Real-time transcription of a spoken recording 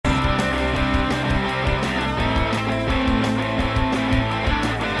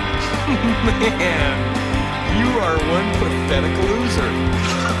Man, you are one pathetic loser.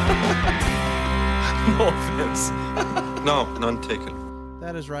 No offense. No, none taken.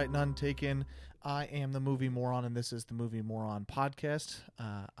 That is right, none taken. I am the Movie Moron, and this is the Movie Moron podcast.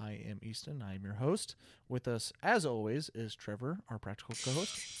 I am Easton. I am your host. With us, as always, is Trevor, our practical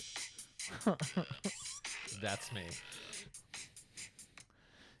co-host. That's me.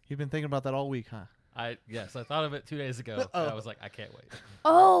 You've been thinking about that all week, huh? Yes, I thought of it 2 days ago. And I was like, I can't wait.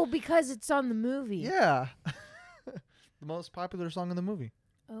 Oh, because it's on the movie. Yeah. The most popular song in the movie.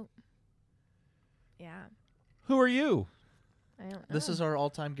 Oh. Yeah. Who are you? I don't know. This is our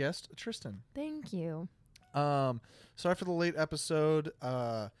all-time guest, Tristan. Thank you. Sorry for the late episode.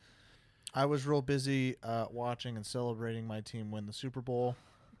 I was real busy watching and celebrating my team win the Super Bowl,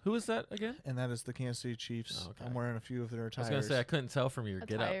 Who is that again? and that is the Kansas City Chiefs. Oh, okay. I'm wearing a few of their I attires. was going to say, I couldn't tell from your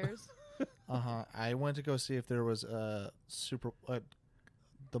get up. Attires. I went to go see if there was a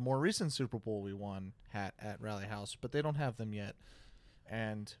the more recent Super Bowl we won hat at Rally House, but they don't have them yet,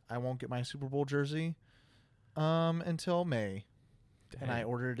 and I won't get my Super Bowl jersey until May, and I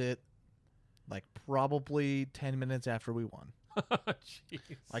ordered it like probably 10 minutes after we won, Jeez.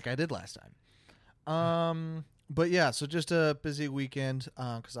 like I did last time. But yeah, so just a busy weekend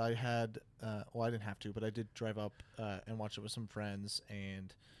because I had I didn't have to, but I did drive up and watch it with some friends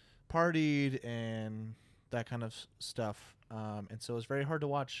and partied and that kind of stuff. And so it was very hard to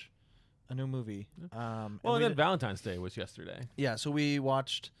watch a new movie. Well, and then Valentine's Day was yesterday. yeah, so we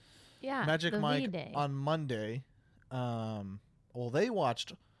watched Yeah. Magic the Mike V-Day. on Monday. Well, they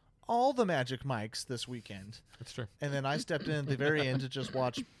watched all the Magic Mikes this weekend. That's true. And then I stepped in at the very end to just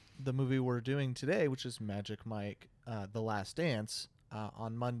watch the movie we're doing today, which is Magic Mike, The Last Dance,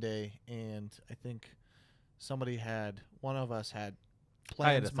 on Monday. And I think one of us had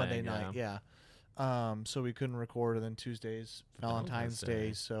I had plans a Monday thing, night. Yeah. So we couldn't record, and then Tuesday's Valentine's Day.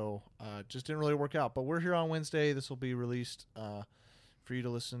 Day. So just didn't really work out. But we're here on Wednesday. This will be released for you to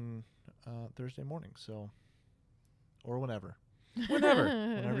listen Thursday morning. So, or whenever.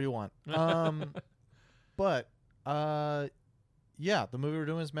 Whenever you want. But yeah, the movie we're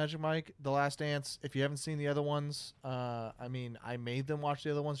doing is Magic Mike, The Last Dance. If you haven't seen the other ones, I made them watch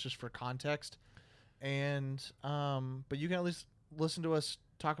the other ones just for context. And but you can at least listen to us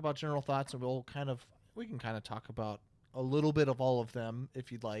talk about general thoughts, and we can kind of talk about a little bit of all of them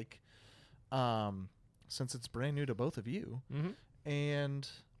if you'd like, since it's brand new to both of you. Mm-hmm.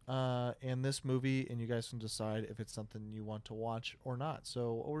 And this movie, and you guys can decide if it's something you want to watch or not.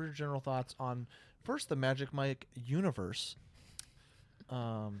 So what were your general thoughts on first the Magic Mike universe,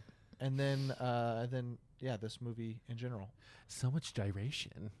 and then this movie in general? So much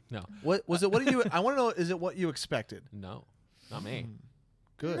gyration. No. What was it? What do you? I want to know. Is it what you expected? No. Not me.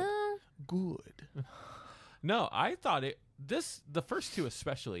 Good. No. Good. No, I thought the first two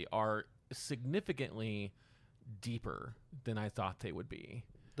especially are significantly deeper than I thought they would be.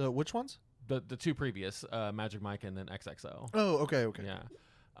 The which ones? The two previous, Magic Mike and then XXO. Oh, okay. Yeah.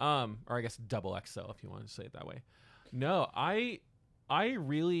 Or I guess double XL if you want to say it that way. No, I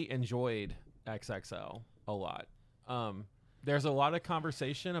really enjoyed XXL a lot. There's a lot of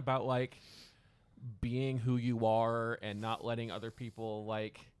conversation about like being who you are and not letting other people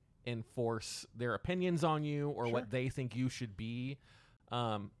like enforce their opinions on you or Sure. what they think you should be.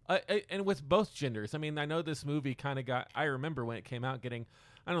 And with both genders, I mean, I know this movie kind of I remember when it came out getting,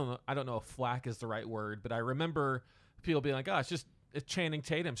 I don't know if flack is the right word, but I remember people being like, oh, it's Channing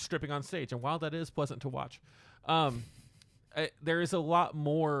Tatum stripping on stage. And while that is pleasant to watch, there is a lot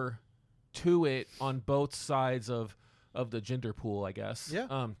more to it on both sides of the gender pool, I guess.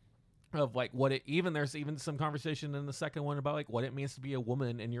 Yeah. Of like there's even some conversation in the second one about like what it means to be a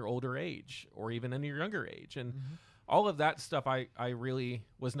woman in your older age or even in your younger age. And all of that stuff I really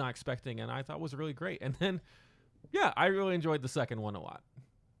was not expecting and I thought was really great. And then, yeah, I really enjoyed the second one a lot.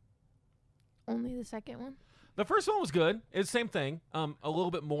 Only the second one? The first one was good. It's the same thing. A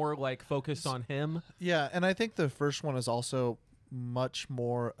little bit more like focused on him. Yeah, and I think the first one is also much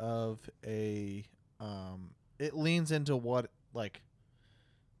more of a it leans into what like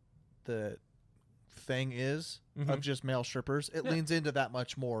the thing is of just male strippers. It leans into that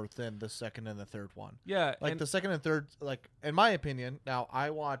much more than the second and the third one. Yeah. Like the second and third, like in my opinion, now I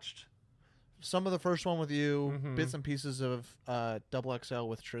watched some of the first one with you, bits and pieces of Double XL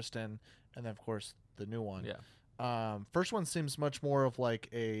with Tristan, and then of course the new one. Yeah. First one seems much more of like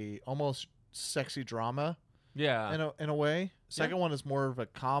a almost sexy drama. Yeah. In a way. Second one is more of a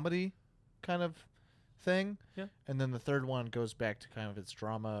comedy kind of thing. Yeah. And then the third one goes back to kind of its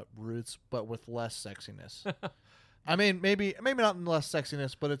drama roots, but with less sexiness. I mean, maybe not less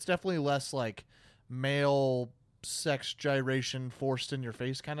sexiness, but it's definitely less like male sex gyration forced in your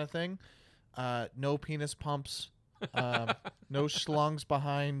face kind of thing. No penis pumps. No schlongs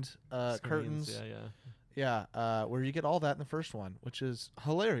behind Screens, curtains. Yeah. Where you get all that in the first one, which is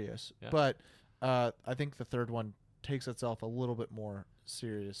hilarious. Yeah. But I think the third one takes itself a little bit more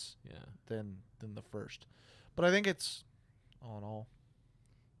serious Yeah. than the first. But I think it's all in all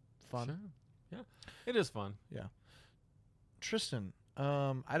fun. Sure. Yeah. It is fun. Tristan,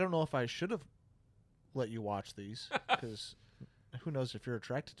 I don't know if I should have let you watch these because who knows if you're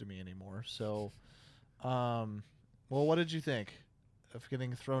attracted to me anymore. So, well, what did you think of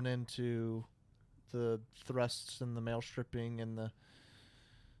getting thrown into the thrusts and the male stripping and the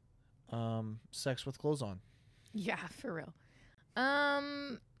sex with clothes on? Yeah, for real.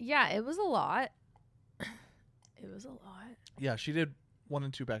 Yeah, it was a lot. It was a lot. Yeah, she did 1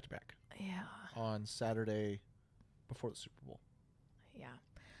 and 2 back to back Yeah. on Saturday before the Super Bowl. Yeah.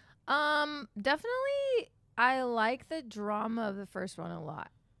 Definitely I like the drama of the first one a lot.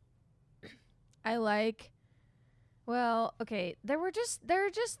 I like okay, there are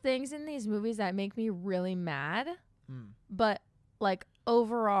just things in these movies that make me really mad, but like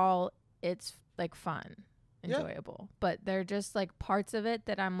overall it's like fun, Yeah. enjoyable. But they're just like parts of it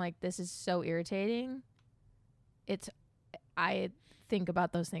that I'm like, this is so irritating. I think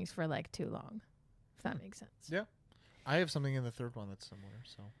about those things for like too long, if that makes sense. Yeah. I have something in the third one that's similar.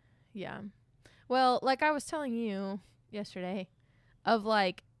 So Yeah. Well, like I was telling you yesterday, of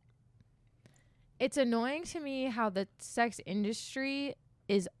like, it's annoying to me how the sex industry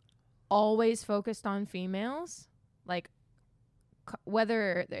is always focused on females. Like,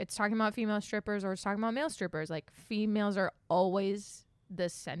 whether it's talking about female strippers or it's talking about male strippers, like, females are always the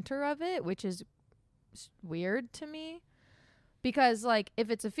center of it, which is weird to me. Because, like,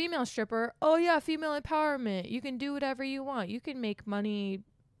 if it's a female stripper, oh, yeah, female empowerment. You can do whatever you want. You can make money,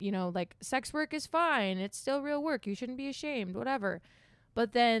 you know, like, sex work is fine. It's still real work. You shouldn't be ashamed, whatever.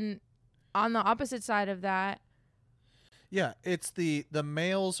 But then on the opposite side of that, yeah, it's the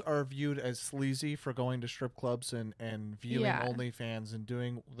males are viewed as sleazy for going to strip clubs and viewing Yeah. OnlyFans and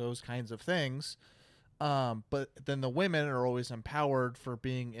doing those kinds of things. But then the women are always empowered for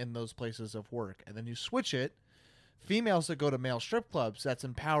being in those places of work. And then you switch it. Females that go to male strip clubs, that's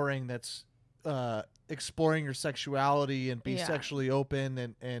empowering, that's exploring your sexuality and be Yeah. sexually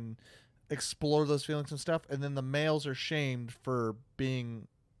open and explore those feelings and stuff. And then the males are shamed for being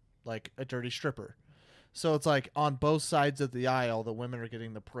like a dirty stripper. So it's like on both sides of the aisle, the women are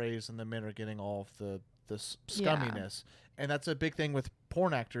getting the praise and the men are getting all of the scumminess. And that's a big thing with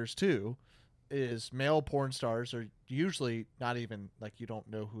porn actors too, is male porn stars are usually not even like, you don't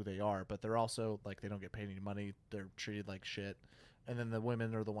know who they are, but they're also like, they don't get paid any money. They're treated like shit. And then the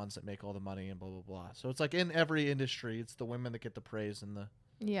women are the ones that make all the money and blah, blah, blah. So it's like in every industry, it's the women that get the praise and the...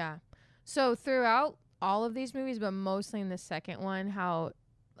 yeah. So throughout all of these movies, but mostly in the second one, how,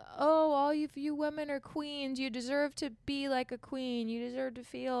 oh, all you women are queens. You deserve to be like a queen. You deserve to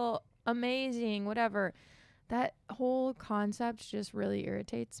feel amazing, whatever. That whole concept just really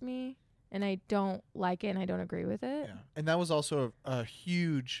irritates me. And I don't like it and I don't agree with it. Yeah. And that was also a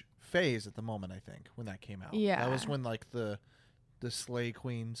huge phase at the moment, I think, when that came out. Yeah. That was when like the Slay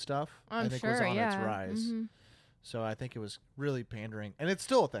Queen stuff, I I'm think, sure, was on yeah. its rise. Mhm. So I think it was really pandering. And it's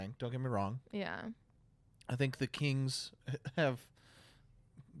still a thing, don't get me wrong. Yeah. I think the Kings have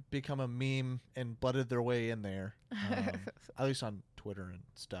become a meme and butted their way in there. At least on Twitter and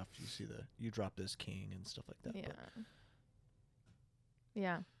stuff. You see you drop this king and stuff like that. Yeah. But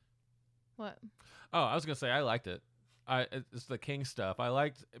Yeah. What? Oh, I was gonna say I liked it. It's the King stuff. I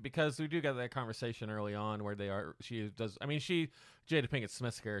liked because we do get that conversation early on where Jada Pinkett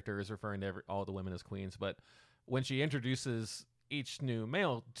Smith's character is referring to all the women as queens, but when she introduces each new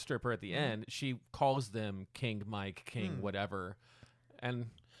male stripper at the end, she calls them King Mike, King whatever, and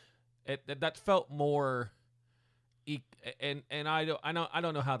that felt more. And I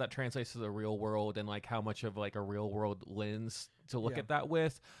don't know how that translates to the real world and like how much of like a real world lens to look Yeah. at that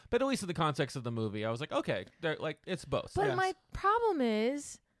with, but at least in the context of the movie, I was like, okay, they're like it's both. But Yes. my problem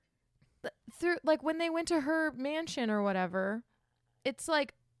is, through like when they went to her mansion or whatever, it's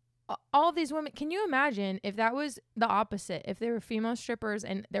like all of these women. Can you imagine if that was the opposite? If there were female strippers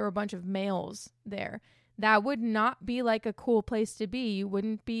and there were a bunch of males there, that would not be like a cool place to be. You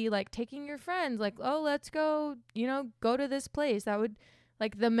wouldn't be like taking your friends, like, oh, let's go, go to this place. That would,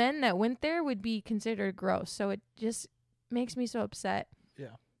 like, the men that went there would be considered gross. So it just makes me so upset.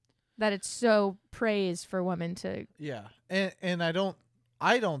 Yeah. That it's so praised for women to. yeah. And I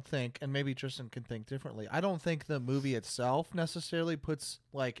don't think, and maybe Tristan can think differently, I don't think the movie itself necessarily puts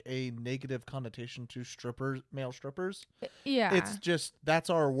like a negative connotation to male strippers. Yeah. It's just that's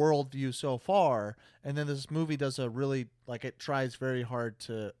our worldview so far, and then this movie does a really like it tries very hard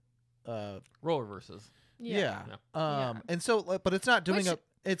to Role reverses. Yeah. Yeah. And so, but it's not doing Which-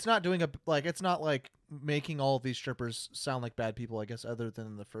 it's not like making all of these strippers sound like bad people, I guess, other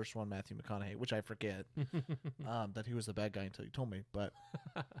than the first one, Matthew McConaughey, which I forget that he was the bad guy until you told me. But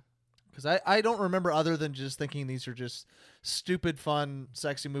because I don't remember other than just thinking these are just stupid, fun,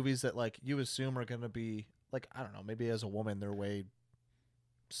 sexy movies that like you assume are going to be like, I don't know, maybe as a woman they're way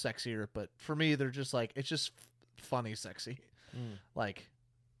sexier, but for me they're just like, it's just funny sexy. Like,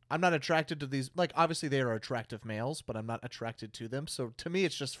 I'm not attracted to these. Like, obviously they are attractive males, but I'm not attracted to them. So to me,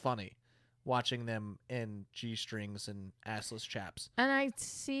 it's just funny watching them in G-strings and assless chaps. And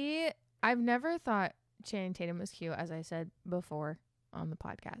I've never thought Channing Tatum was cute, as I said before on the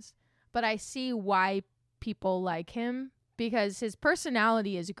podcast. But I see why people like him, because his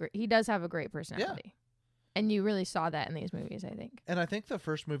personality is great. He does have a great personality. And you really saw that in these movies, I think. And I think the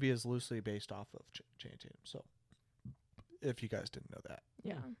first movie is loosely based off of Channing Tatum. So if you guys didn't know that.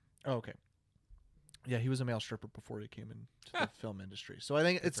 Yeah. Oh, okay. Yeah, he was a male stripper before he came into the film industry. So I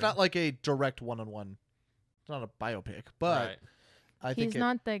think it's not like a direct one-on-one. It's not a biopic, but Right. I think He's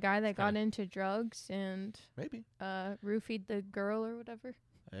not the guy that got kinda- into drugs and maybe. roofied the girl or whatever.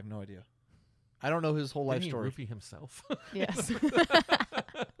 I have no idea. I don't know his whole life Didn't he story. roofie himself. Yes.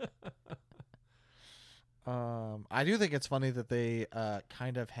 I do think it's funny that they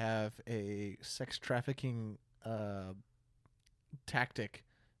kind of have a sex trafficking tactic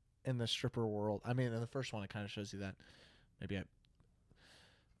in the stripper world. I mean, in the first one, it kind of shows you that.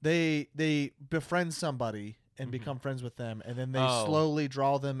 They befriend somebody and become friends with them, and then they slowly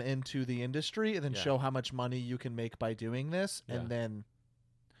draw them into the industry, and then show how much money you can make by doing this, and then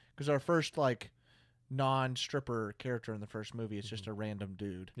because our first like non-stripper character in the first movie is just a random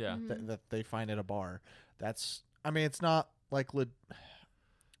dude Yeah. that they find at a bar. That's, I mean, it's not like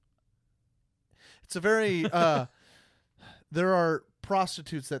it's a very there are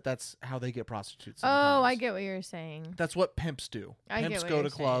prostitutes that's how they get prostitutes sometimes. Oh, I get what you're saying. That's what pimps do. I get Pimps what go you're to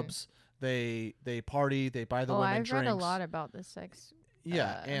saying. clubs, they party, they buy the women I've drinks. read a lot about the sex.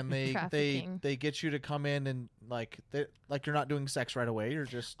 Yeah, and they trafficking. get you to come in and like you're not doing sex right away. You're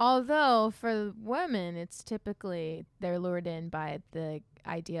just Although for women, it's typically they're lured in by the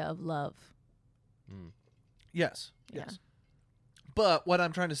idea of love. yes. Yeah. But what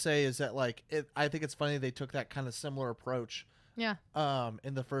I'm trying to say is that like I think it's funny they took that kind of similar approach. Yeah.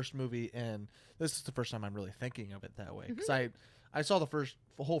 In the first movie, and this is the first time I'm really thinking of it that way because I saw the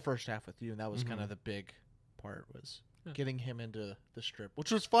whole first half with you, and that was kind of the big part was getting him into the strip, which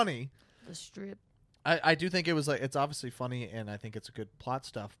was funny. The strip. I do think it was like it's obviously funny, and I think it's a good plot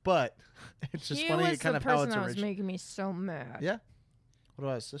stuff, but it's just He funny was kind the of how person it's that was original. making me so mad. Yeah. What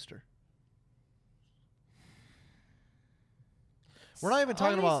about his sister? We're not even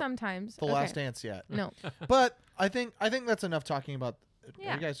talking Only about sometimes. The Last Dance yet, No. but I think that's enough talking about.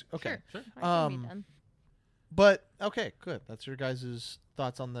 Yeah. You guys, okay. Sure. I can be done. But okay, good. That's your guys'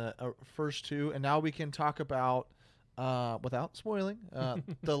 thoughts on the first two, and now we can talk about, without spoiling,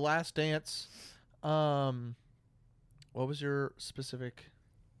 the Last Dance. What was your specific,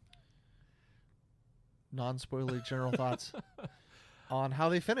 non-spoilery general thoughts on how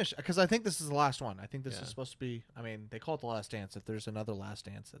they finish? Because I think this is the last one. I think this is supposed to be. I mean, they call it the Last Dance. If there's another Last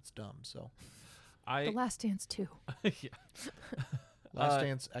Dance, that's dumb. So, The Last Dance 2. yeah. Last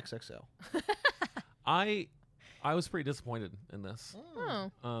Dance XXL. I was pretty disappointed in this.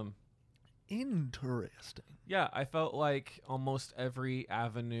 Oh. Interesting. Yeah, I felt like almost every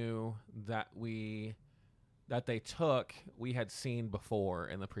avenue that they took, we had seen before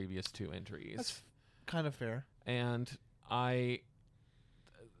in the previous two entries. That's kind of fair. And my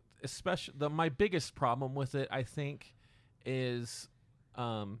biggest problem with it, I think, is,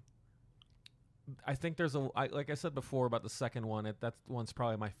 I think there's like I said before about the second one, that one's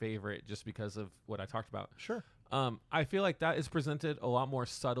probably my favorite just because of what I talked about. Sure. I feel like that is presented a lot more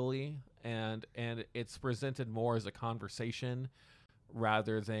subtly, and it's presented more as a conversation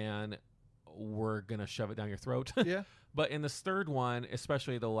rather than we're gonna shove it down your throat. Yeah. But in this third one,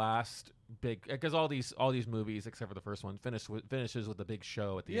 especially the last big, because all these movies except for the first one finishes with a big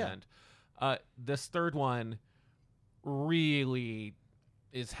show at the end. This third one really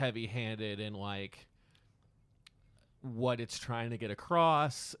is heavy-handed in like what it's trying to get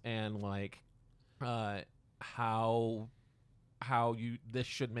across, and like how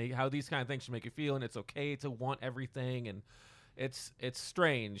these kind of things should make you feel, and it's okay to want everything, and it's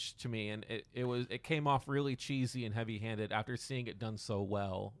strange to me, and it came off really cheesy and heavy-handed after seeing it done so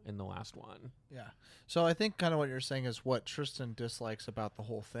well in the last one. Yeah. So I think kind of what you're saying is what Tristan dislikes about the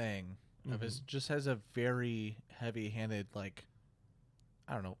whole thing of his just has a very heavy-handed, like,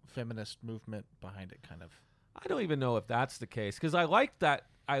 I don't know, feminist movement behind it, kind of. I don't even know if that's the case because I like that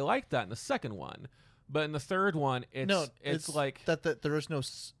in the second one, but in the third one, it's like that there is no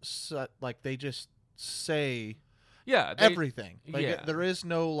like they just say yeah everything. Like yeah. there is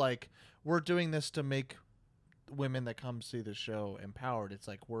no like we're doing this to make women that come see the show empowered. It's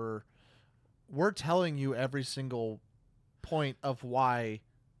like we're telling you every single point of why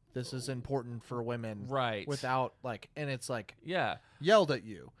this is important for women, right? Without like, and it's like yeah, yelled at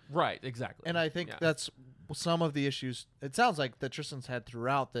you, right? Exactly. And I think that's some of the issues. It sounds like that Tristan's had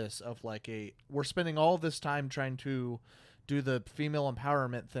throughout this of like we're spending all this time trying to do the female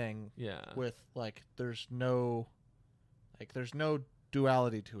empowerment thing, yeah, with like there's no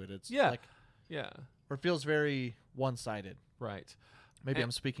duality to it. It's like yeah, or it feels very one-sided. Right. Maybe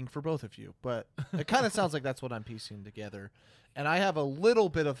I'm speaking for both of you, but it kind of sounds like that's what I'm piecing together. And I have a little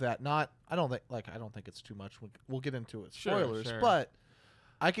bit of that. I don't think it's too much. We'll get into it. Spoilers, sure. But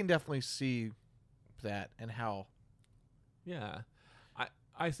I can definitely see that and how. Yeah.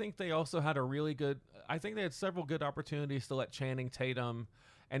 I think they also had I think they had several good opportunities to let Channing Tatum,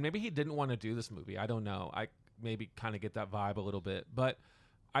 and maybe he didn't want to do this movie. I don't know. I maybe kind of get that vibe a little bit, but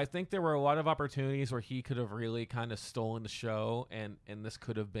I think there were a lot of opportunities where he could have really kind of stolen the show, and this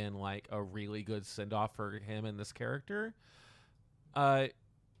could have been like a really good send-off for him and this character.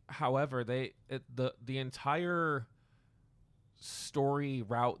 However, the entire story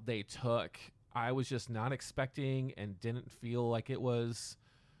route they took, I was just not expecting and didn't feel like it was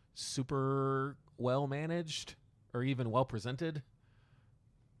super well managed or even well presented.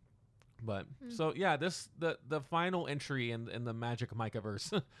 But so yeah, the final entry in the Magic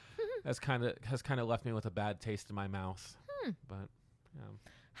Mikeverse has kind of left me with a bad taste in my mouth. But yeah.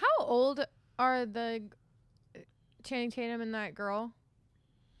 How old are the Channing Tatum and that girl?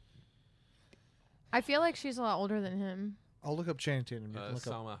 I feel like she's a lot older than him. I'll look up Channing Tatum. You can look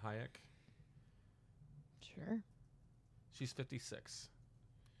Salma Hayek. Sure. She's 56.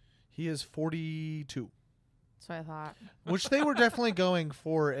 He is 42. That's what I thought. Which they were definitely going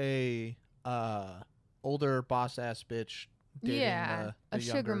for a older boss ass bitch. Dating Yeah, the a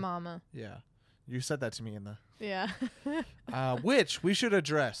sugar younger. mama. Yeah, you said that to me in the. Yeah. Which we should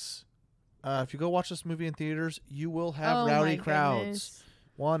address. If you go watch this movie in theaters, you will have Oh rowdy my crowds.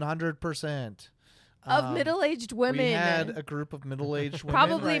 100%. Of middle-aged women. We had a group of middle-aged women,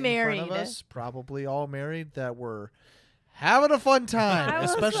 Probably right in front of married. us, probably all married, that were having a fun time, I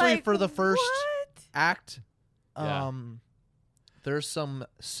was especially like, for the first what? act. Yeah. There's some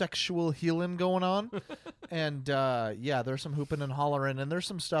sexual healing going on, and there's some hooping and hollering, and there's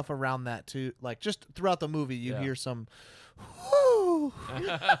some stuff around that too. Like just throughout the movie, you hear some. Whoo!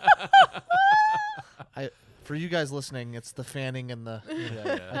 For you guys listening, it's the fanning and the.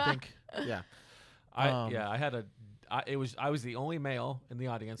 I think, yeah. I was the only male in the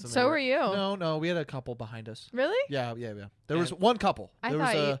audience. And So were you. No, we had a couple behind us. Really? Yeah. There was one couple. I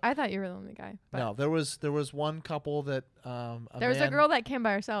thought you were the only guy. But No, there was one couple that there was a girl that came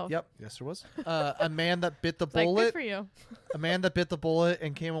by herself. Yep. Yes, there was. A man that bit the It's like, bullet. good for you. A man that bit the bullet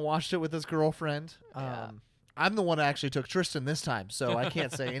and came and watched it with his girlfriend. Yeah. I'm the one that actually took Tristan this time, so I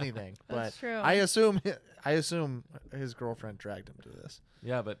can't say anything. That's but true. I assume his girlfriend dragged him to this.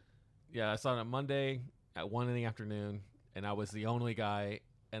 Yeah, but I saw it on Monday at 1 in the afternoon, and I was the only guy,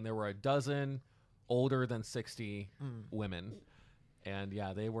 and there were a dozen older than 60 women, and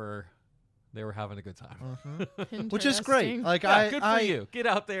they were having a good time, Which is great. Interesting. Like good for you. Get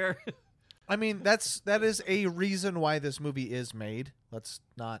out there. I mean, that is a reason why this movie is made. Let's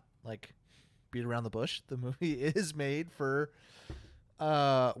not like beat around the bush. The movie is made for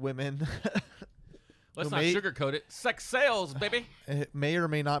women. Let's not sugarcoat it. Sex sales, baby. It may or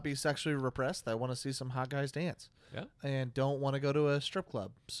may not be sexually repressed. I want to see some hot guys dance. Yeah. And don't want to go to a strip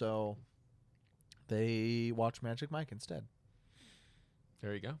club. So they watch Magic Mike instead.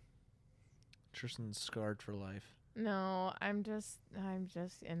 There you go. Tristan's scarred for life. No, I'm just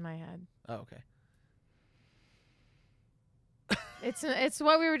in my head. Oh, okay. It's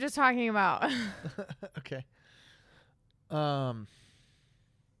what we were just talking about. Okay.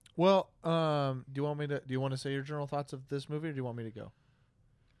 Well, do you want to say your general thoughts of this movie, or do you want me to go?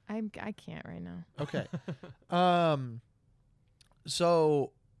 I can't right now. Okay.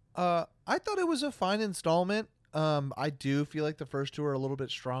 So I thought it was a fine installment. I do feel like the first two are a little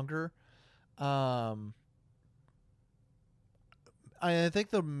bit stronger. I think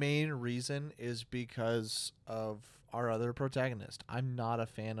the main reason is because of our other protagonist. I'm not a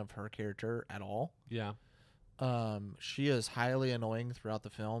fan of her character at all. Yeah. She is highly annoying throughout the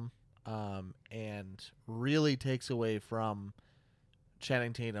film, and really takes away from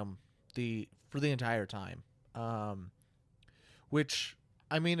Channing Tatum for the entire time. Which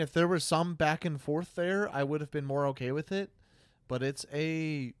I mean, if there was some back and forth there, I would have been more okay with it. But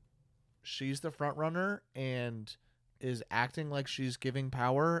she's the front runner and is acting like she's giving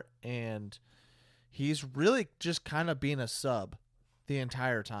power, and he's really just kind of being a sub the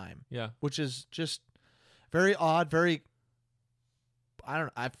entire time. Yeah. Which is just very odd, very, I don't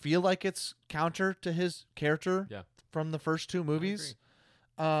know, I feel like it's counter to his character from the first two movies.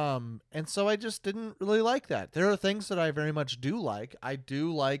 And so I just didn't really like that. There are things that I very much do like. I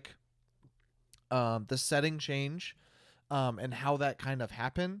do like the setting change and how that kind of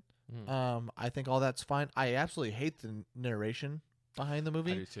happened. I think all that's fine. I absolutely hate the narration behind the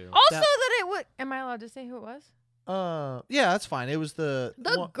movie. I do too. Also, that it would. Am I allowed to say who it was? Yeah, that's fine. It was the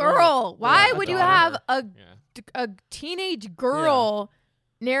girl. Why the would you daughter. have a teenage girl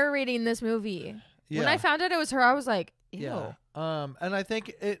narrating this movie? Yeah. When I found out it was her, I was like, ew. Yeah. And I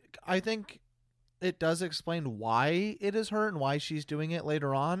think it does explain why it is her and why she's doing it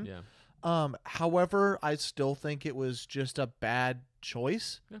later on. Yeah. However, I still think it was just a bad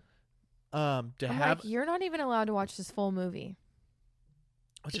choice. Yeah. I'm like, you're not even allowed to watch this full movie.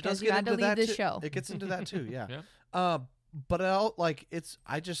 Which it because does you get had to into leave that this too. show. It gets into that too, yeah. Yeah. But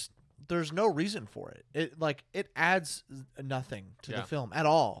there's no reason for it. It adds nothing to the film at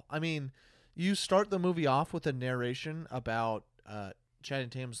all. I mean, you start the movie off with a narration about Channing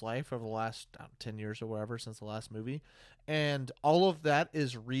Tatum's life over the last 10 years or whatever since the last movie, and all of that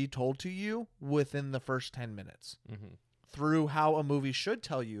is retold to you within the first 10 minutes through how a movie should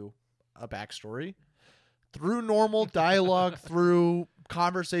tell you a backstory, through normal dialogue, through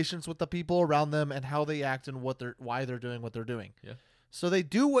conversations with the people around them and how they act and why they're doing what they're doing. Yeah. So they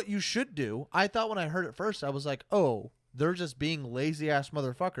do what you should do. I thought when I heard it first, I was like, oh, they're just being lazy ass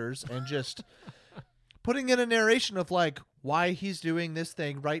motherfuckers and just putting in a narration of like why he's doing this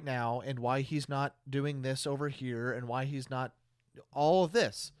thing right now and why he's not doing this over here and why he's not all of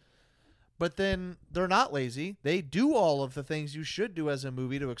this. But then they're not lazy. They do all of the things you should do as a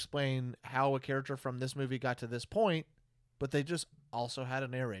movie to explain how a character from this movie got to this point, but they just also had a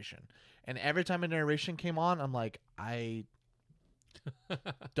narration. And every time a narration came on, I'm like, I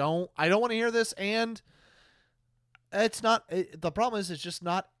don't want to hear this. And it's not, the problem is it's just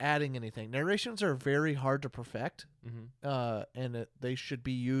not adding anything. Narrations are very hard to perfect. And they should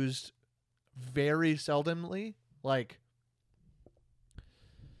be used very seldomly. Like,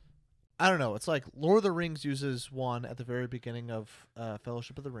 I don't know. It's like Lord of the Rings uses one at the very beginning of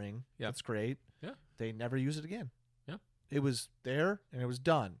Fellowship of the Ring. Yeah. That's great. Yeah. They never use it again. Yeah. It was there and it was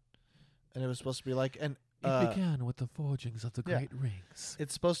done. And it was supposed to be like it began with the forgings of the great rings.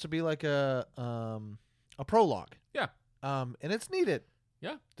 It's supposed to be like a prologue. Yeah. And it's needed.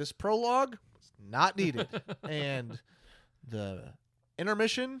 Yeah. This prologue is not needed. And the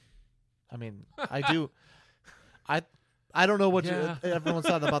intermission, I mean, I don't know what everyone's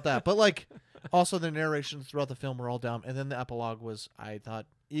thought about that, but like also the narrations throughout the film were all dumb, and then the epilogue was, I thought,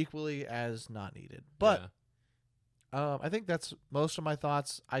 equally as not needed. But I think that's most of my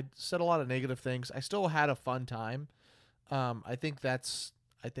thoughts. I said a lot of negative things. I still had a fun time. I think that's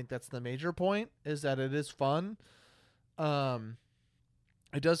the major point, is that it is fun.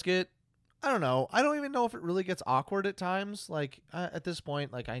 It does get, I don't know. I don't even know if it really gets awkward at times. Like at this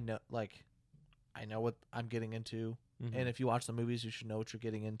point, like I know what I'm getting into. And if you watch the movies, you should know what you're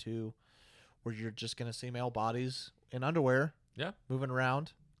getting into, where you're just going to see male bodies in underwear moving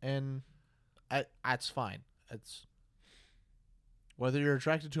around. And that's fine. It's whether you're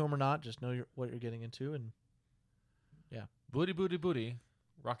attracted to them or not, just know what you're getting into. And booty, booty, booty,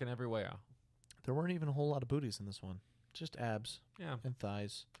 rocking everywhere. There weren't even a whole lot of booties in this one. Just abs and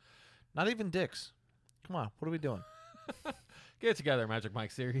thighs. Not even dicks. Come on. What are we doing? Get it together, Magic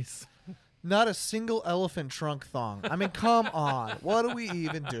Mike series. Not a single elephant trunk thong. I mean, come on. What are we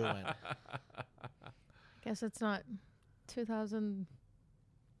even doing? Guess it's not 2001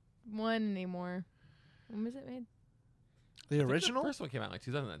 anymore. When was it made? The original? The first one came out in like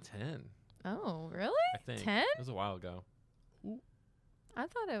 2010. Oh, really? I think 10? It was a while ago. I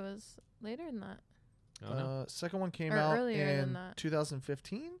thought it was later than that. Oh, no. Second one came Or out earlier than in that.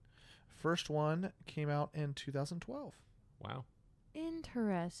 2015. First one came out in 2012. Wow.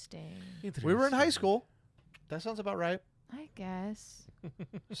 Interesting. We were in high school. That sounds about right. I guess.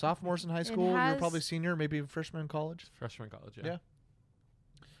 Sophomores in high school. You were probably senior, maybe freshman in college. Freshman in college, Yeah.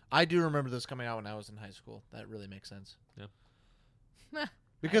 I do remember this coming out when I was in high school. That really makes sense. Yeah.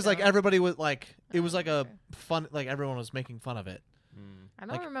 Because like don't. everybody was like, it was I like don't a fun, like everyone was making fun of it. I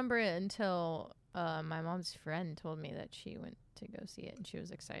don't Like- remember it until my mom's friend told me that she went to go see it and she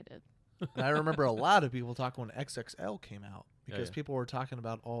was excited. And I remember a lot of people talking when XXL came out because yeah. people were talking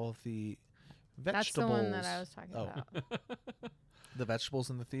about all of the That's the vegetables. one that I was talking about. the vegetables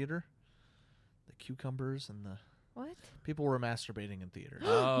in the theater, the cucumbers and the What? people were masturbating in theaters.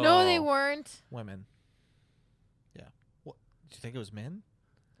 No, they Oh. weren't. Women. Yeah. What? Do you think it was men?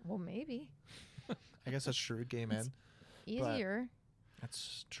 Well, maybe I guess that's true. Gay men. easier.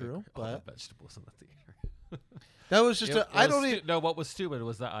 That's true. All the But vegetables in the theater. that was just. I don't even. No, what was stupid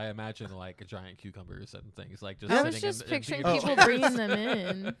was that I imagined like giant cucumbers and things like just. Yeah. I was sitting just in picturing theaters. people bringing them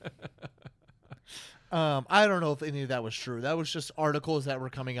in. I don't know if any of that was true. That was just articles that were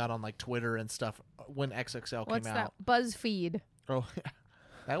coming out on like Twitter and stuff when XXL What's came that? out. BuzzFeed. Oh,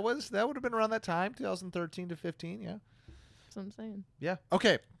 that would have been around that time, 2013 to 15. Yeah. That's what I'm saying. Yeah.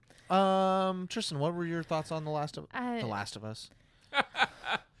 Okay. Tristan, what were your thoughts on The Last of Us?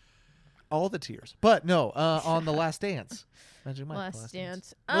 All the tears, but no. On The Last Dance. Magic Mike, The Last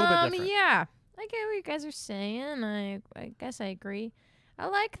Dance. A little bit different. Yeah. I get what you guys are saying. I guess I agree. I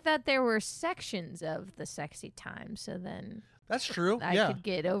like that there were sections of the sexy time, so then That's true. I yeah. could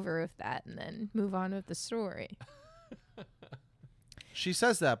get over with that and then move on with the story. She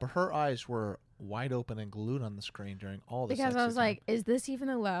says that, but her eyes were wide open and glued on the screen during all the. Because I sexy was time. like, is this even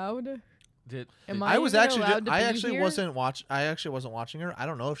allowed? did- Am I was even actually. allowed to I be actually here? wasn't watch. I actually wasn't watching her. I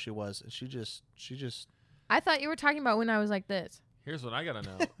don't know if she was. She just. I thought you were talking about when I was like this. Here's what I gotta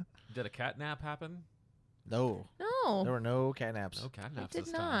know: Did a cat nap happen? No. No, There were no catnaps. No cat it naps did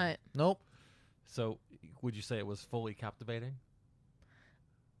this not. time. Nope. So, would you say it was fully captivating?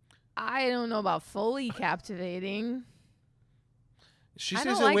 I don't know about fully captivating. She I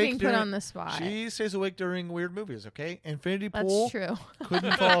stays don't like awake being during. put on the spot. She stays awake during weird movies. Okay. Infinity That's Pool. true.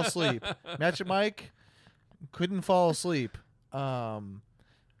 Couldn't fall asleep. Magic Mike. Couldn't fall asleep.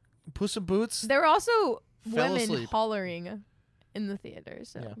 Puss in Boots. There were also Fell women asleep. hollering in the theater,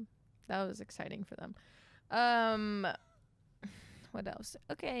 so Yeah. that was exciting for them. What else?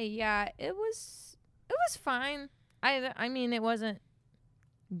 Okay, yeah, it was fine. I mean, it wasn't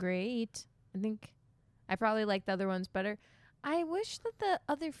great. I think I probably liked the other ones better. I wish that the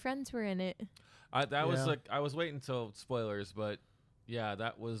other friends were in it. That was Yeah. like I was waiting until spoilers, but yeah,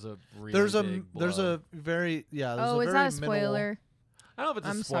 that was a really There's a big there's blow. a very yeah. There's Oh, a is very that a spoiler? I don't know if it's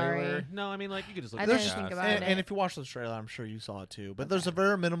I'm a spoiler. sorry. No, I mean like you could just look I at didn't the think cast. about and, it. and if you watch the trailer, I'm sure you saw it too. But there's a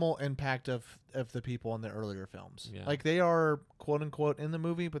very minimal impact of the people in the earlier films. Yeah. Like they are quote unquote in the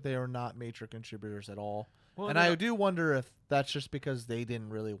movie, but they are not major contributors at all. Well, and no, I do wonder if that's just because they didn't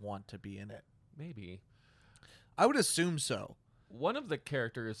really want to be in it. maybe I would assume so. one of the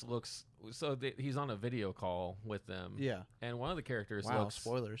characters looks so he's on a video call with them. Yeah. and one of the characters Wow. looks.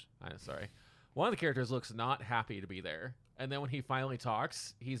 Spoilers. I'm sorry. One of the characters looks not happy to be there, and then when he finally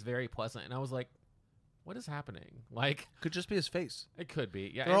talks, he's very pleasant. And I was like, "What is happening?" Like Could just be his face. it could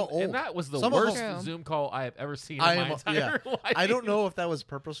be. Yeah, They're all and old. that was the Some of worst them- True. Zoom call I have ever seen in I my am- entire life. I don't know if that was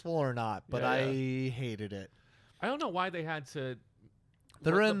purposeful or not, but Yeah, I yeah. hated it. I don't know why they had to.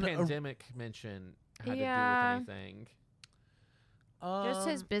 They're what in the a- pandemic mention had Yeah. to do with anything. Just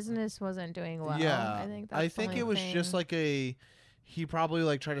his business wasn't doing well. Yeah, I think that's the only it was just thing. like he probably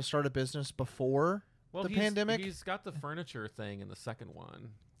like tried to start a business before. Well, The he's- pandemic? He's got the furniture thing in the second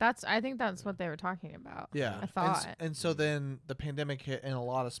one. I think that's what they were talking about. Yeah, I And thought. and so then the pandemic hit, and a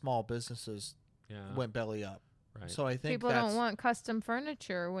lot of small businesses Yeah, went belly up. right. So I think People that's don't want custom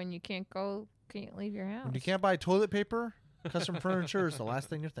furniture when you can't leave your house. when you can't buy toilet paper, custom furniture is the last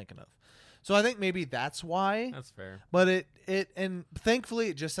thing you're thinking of. So I think maybe that's why. That's fair. But it and thankfully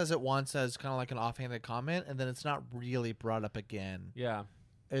it just says it once as kind of like an offhanded comment, and then it's not really brought up again. Yeah,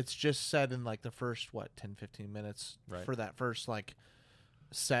 It's just said in like the first 10, 15 minutes Right. for that first like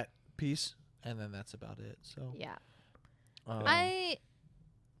set piece, and then that's about it. So Yeah. um, I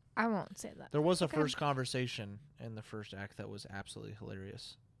won't say that. there was a Okay. first conversation in the first act that was absolutely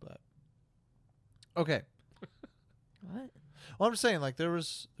hilarious. But okay, What? well I'm just saying like there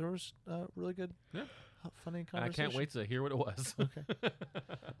was really good, Yeah. funny and I conversation. can't wait to hear what it was. Okay.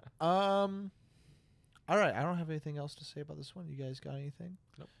 All right. I don't have anything else to say about this one. You guys got anything?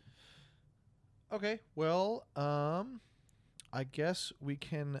 Nope. Okay. Well, I guess we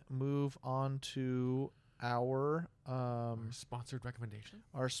can move on to our Sponsored recommendation.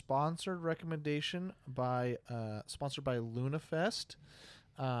 our sponsored recommendation sponsored by LunaFest.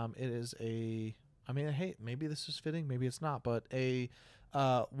 It is hey, maybe this is fitting, maybe it's not, but a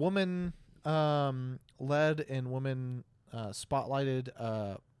woman led and woman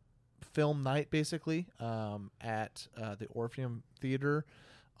spotlighted film night basically at the Orpheum Theater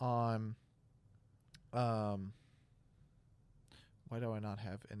on why do I not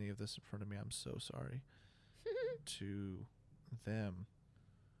have any of this in front of me? I'm so sorry. To them.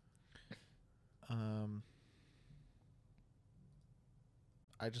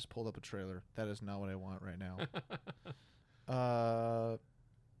 I just pulled up a trailer. That is not what I want right now.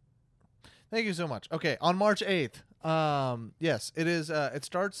 Thank you so much. Okay, on March 8th. Yes, it is. It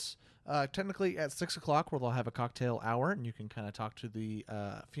starts technically at 6:00, where they'll have a cocktail hour, and you can kind of talk to the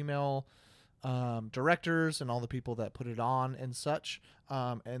female directors and all the people that put it on and such.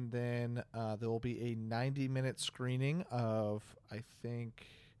 And then there will be a 90-minute screening of, I think,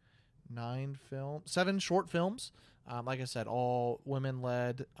 7 short films. Like I said, all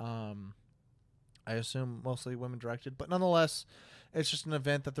women-led. I assume mostly women-directed, but nonetheless, it's just an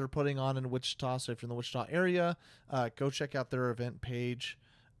event that they're putting on in Wichita. So if you're in the Wichita area, go check out their event page.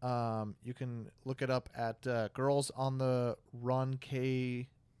 You can look it up at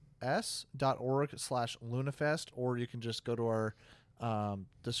girlsontherunkS.org/LunaFest, or you can just go to our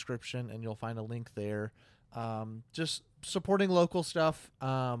description and you'll find a link there. Just supporting local stuff.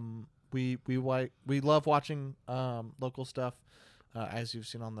 We love watching local stuff, as you've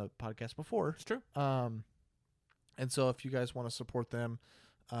seen on the podcast before. It's true. And so if you guys want to support them,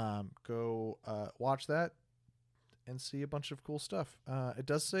 go watch that and see a bunch of cool stuff. It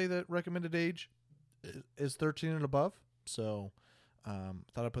does say that recommended age is 13 and above. So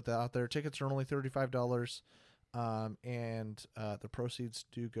thought I'd put that out there. Tickets are only $35. And the proceeds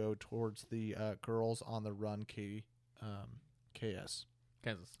do go towards the Girls on the Run KS.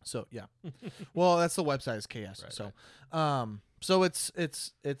 Kansas. So yeah, well, that's the website is KS. Right, so, right. So it's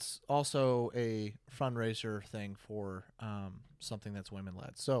also a fundraiser thing for something that's women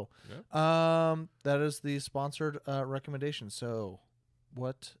led. So, that is the sponsored recommendation. So,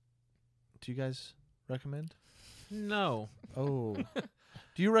 what do you guys recommend? No. Oh,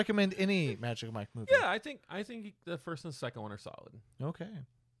 do you recommend any Magic Mike movie? Yeah, I think the first and second one are solid. Okay.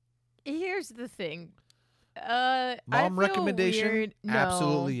 Here's the thing. Mom I feel recommendation? weird. No.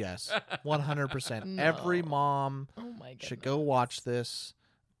 Absolutely yes. 100%. No. Every mom Oh my goodness. should go watch this,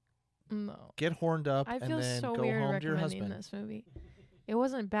 No. get horned up, I and feel then so go weird home to your recommending husband. this movie. It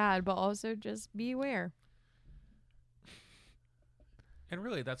wasn't bad, but also just beware. And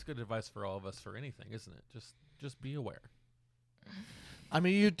really, that's good advice for all of us for anything, isn't it? Just be aware. I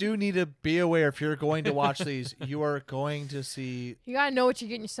mean, you do need to be aware if you're going to watch these. You are going to see You gotta know what you're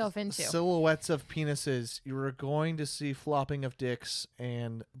getting yourself into. silhouettes of penises. You are going to see flopping of dicks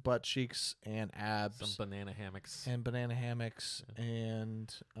and butt cheeks and abs Some banana hammocks. and banana hammocks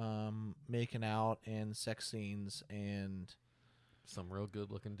and making out and sex scenes and Some real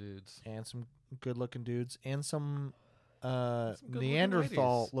good-looking dudes. some good-looking dudes and some good-looking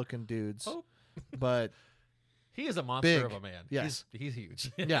Neanderthal-looking dudes. Oh. But He is a monster Big. of a man. Yes. He's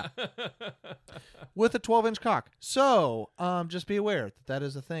huge. Yeah. with a 12-inch cock. So, just be aware that that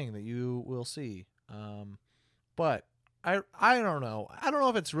is a thing that you will see. But I don't know. I don't know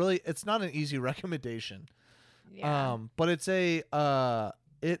if it's not an easy recommendation. Yeah. But it's they are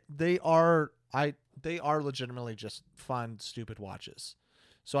legitimately just fun, stupid watches.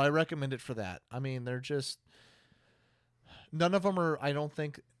 So I recommend it for that. I mean, they're just none of them are. I don't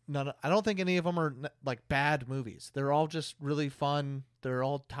think any of them are like bad movies. They're all just really fun. They're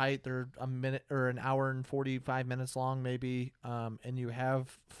all tight. They're a minute or an hour and 45 minutes long, maybe. And you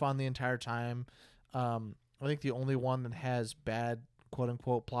have fun the entire time. I think the only one that has bad quote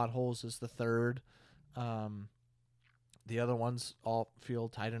unquote plot holes is the third. The other ones all feel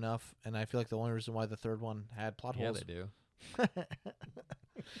tight enough, and I feel like the only reason why the third one had plot Yeah, holes. they do.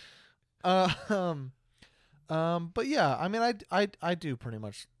 But yeah, I mean, I do pretty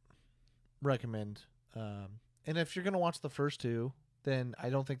much recommend. And if you're gonna watch the first two, then I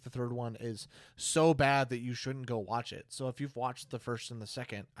don't think the third one is so bad that you shouldn't go watch it. So if you've watched the first and the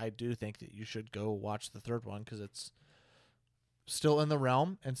second, I do think that you should go watch the third one because it's still in the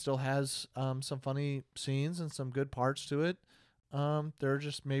realm and still has some funny scenes and some good parts to it. There are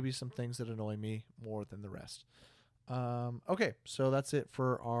just maybe some things that annoy me more than the rest. Okay, so that's it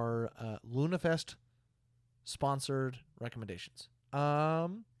for our LunaFest sponsored recommendations. We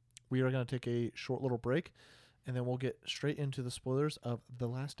are going to take a short little break, and then we'll get straight into the spoilers of The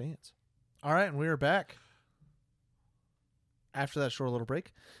Last Dance. All right, and we are back after that short little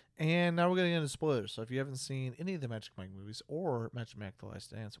break. And now we're going to get into spoilers. So if you haven't seen any of the Magic Mike movies or Magic Mike The Last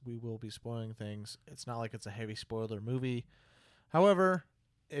Dance, we will be spoiling things. It's not like it's a heavy spoiler movie. However,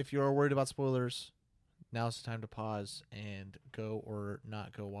 if you're worried about spoilers, now's the time to pause and go or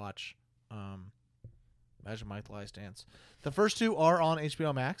not go watch Magic Mike The Last Dance. The first two are on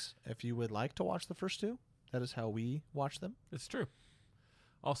HBO Max. If you would like to watch the first two, that is how we watch them. It's true.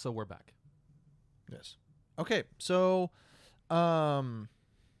 Also, we're back. Yes. Okay, so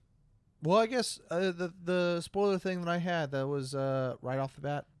well, I guess the spoiler thing that I had that was right off the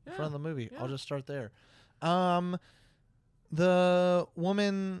bat in front of the movie. Yeah. I'll just start there. The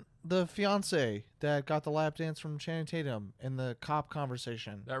woman the fiance that got the lap dance from Channing Tatum in the cop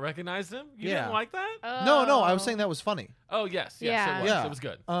conversation. I recognized him. You Yeah. didn't like that? No, I was saying that was funny. Oh yes, Yeah. it was. Yeah. It was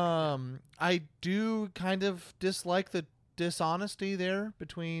good. I do kind of dislike the dishonesty there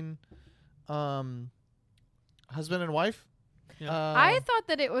between husband and wife. I thought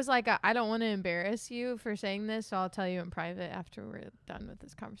that it was like I don't want to embarrass you for saying this, so I'll tell you in private after we're done with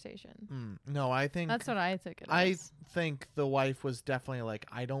this conversation. No, I think That's what I took it I as. think the wife was definitely like,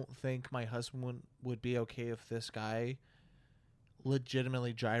 I don't think my husband would be okay if this guy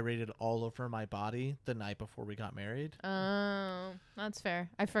legitimately gyrated all over my body the night before we got married. Oh, that's fair.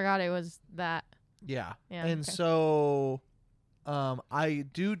 I forgot it was that. Yeah. Yeah, And okay. so I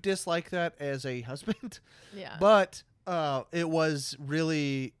do dislike that as a husband, Yeah. but it was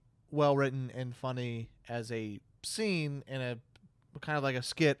really well written and funny as a scene and a kind of like a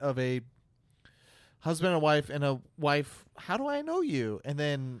skit of a husband and a wife. How do I know you? And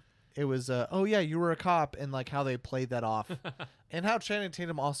then it was, oh yeah, you were a cop, and like how they played that off, and how Channing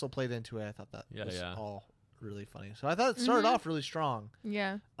Tatum also played into it. I thought that was all really funny. So I thought it started off really strong.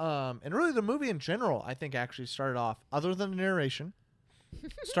 Yeah. And really the movie in general, I think actually started off, other than the narration,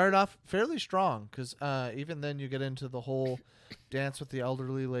 started off fairly strong because even then you get into the whole dance with the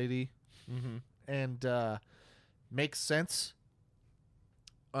elderly lady, and makes sense.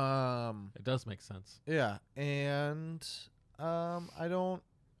 It does make sense. Yeah, and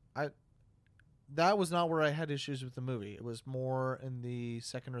that was not where I had issues with the movie. It was more in the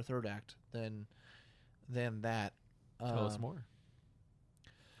second or third act than that. Tell us more.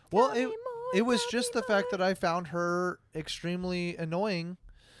 Well, it was just the fact that I found her extremely annoying,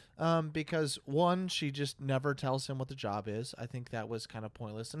 because one, she just never tells him what the job is. I think that was kind of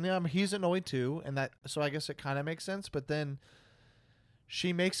pointless, and he's annoyed too, and so I guess it kind of makes sense. But then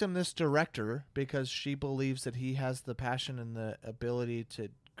she makes him this director because she believes that he has the passion and the ability to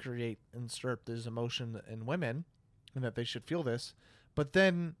create and stir up this emotion in women, and that they should feel this. But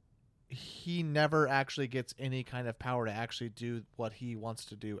then he never actually gets any kind of power to actually do what he wants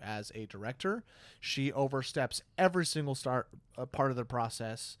to do as a director. She oversteps every single part of the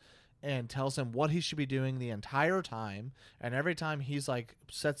process and tells him what he should be doing the entire time. And every time he's like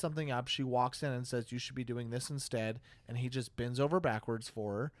set something up, she walks in and says, you should be doing this instead. And he just bends over backwards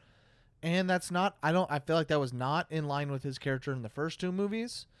for her. And that's not, I feel like that was not in line with his character in the first two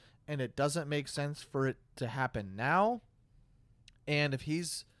movies. And it doesn't make sense for it to happen now. And if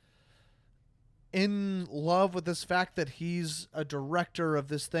he's in love with this fact that he's a director of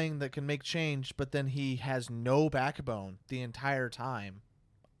this thing that can make change, but then he has no backbone the entire time,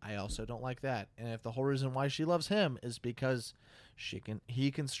 I also don't like that. And if the whole reason why she loves him is because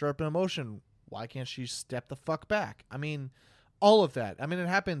he can stir up an emotion, why can't she step the fuck back? I mean, all of that. I mean, it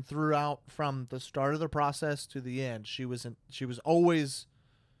happened throughout from the start of the process to the end. She was always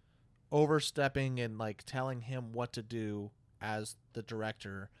overstepping and like telling him what to do as the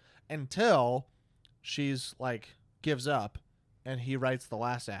director until she's like gives up and he writes the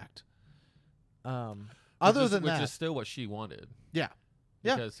last act. Which is still what she wanted. Yeah.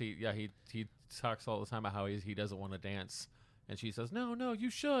 Because he talks all the time about how he doesn't want to dance, and she says no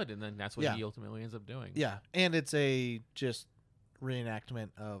you should, and then that's what he ultimately ends up doing. Yeah, and it's a just reenactment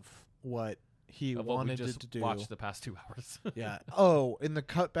of what he wanted to do. Watch the past 2 hours. Yeah. Oh, in the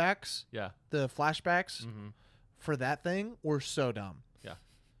cutbacks. Yeah. The flashbacks for that thing were so dumb.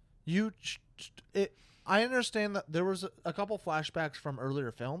 Yeah. I understand that there was a couple flashbacks from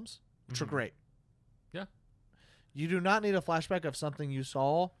earlier films, which are great. Yeah. You do not need a flashback of something you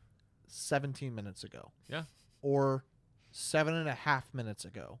saw 17 minutes ago. Yeah. Or 7.5 minutes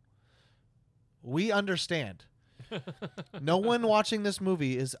ago. We understand. No one watching this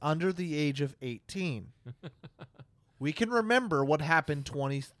movie is under the age of 18. We can remember what happened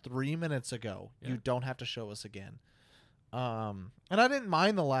 23 minutes ago. Yeah. You don't have to show us again. And I didn't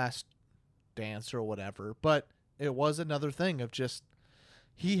mind the last dance or whatever, but it was another thing of just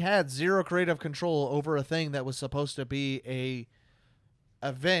he had zero creative control over a thing that was supposed to be a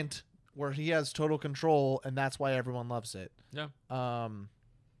event where he has total control, and that's why everyone loves it. Yeah.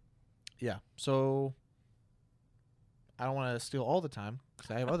 Yeah. So I don't want to steal all the time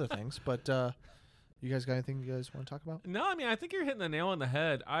because I have other things, but you guys got anything you guys want to talk about? No, I mean, I think you're hitting the nail on the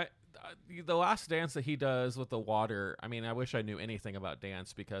head. The last dance that he does with the water, I mean, I wish I knew anything about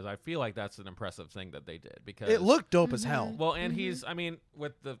dance because I feel like that's an impressive thing that they did because It looked dope as hell. well, and he's, I mean,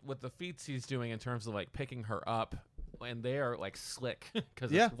 with the feats he's doing in terms of like picking her up, and they are like slick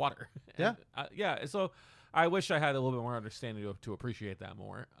because it's water. And, yeah. So I wish I had a little bit more understanding to appreciate that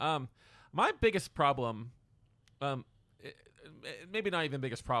more. My biggest problem, maybe not even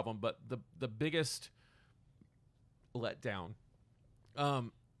biggest problem, but the biggest letdown,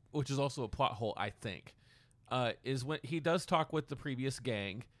 which is also a plot hole, I think, is when he does talk with the previous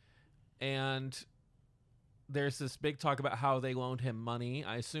gang, and there's this big talk about how they loaned him money,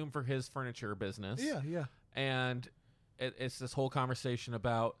 I assume for his furniture business. Yeah. And it's this whole conversation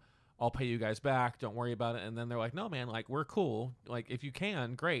about, I'll pay you guys back, don't worry about it. And then they're like, no, man, like, we're cool. Like, if you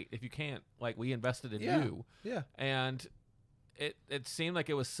can, great. If you can't, like, we invested in you. Yeah. And it seemed like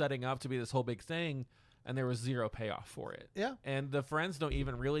it was setting up to be this whole big thing, and there was zero payoff for it. Yeah. And the friends don't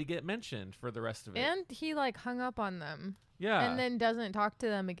even really get mentioned for the rest of it. And he like hung up on them. Yeah. And then doesn't talk to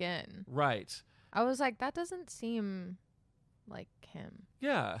them again. Right. I was like, that doesn't seem like him.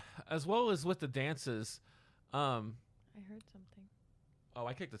 Yeah. As well as with the dances. I heard something. Oh,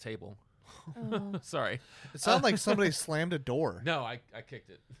 I kicked the table. Oh. Sorry. It sounded like somebody slammed a door. No, I kicked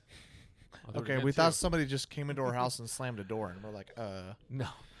it. I'll do it Okay, again, we too. thought somebody just came into our house and slammed a door, and we're like, No.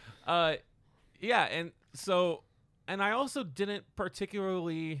 Yeah, and I also didn't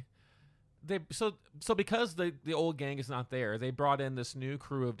particularly so because the old gang is not there, they brought in this new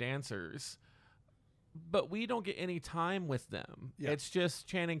crew of dancers. But we don't get any time with them. Yeah. It's just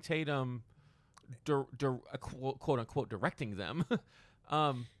Channing Tatum quote unquote directing them.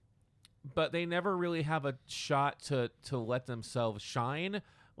 But they never really have a shot to let themselves shine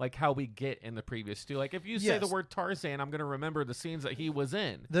like how we get in the previous two. Like if you say the Yes. word Tarzan, I'm going to remember the scenes that he was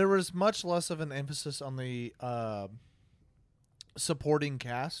in. there was much less of an emphasis on the supporting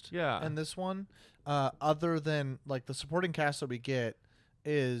cast Yeah. in this one, other than like the supporting cast that we get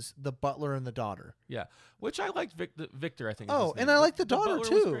is the butler and the daughter. Yeah, which I liked Victor, I think. is Oh, his name. and I like the The daughter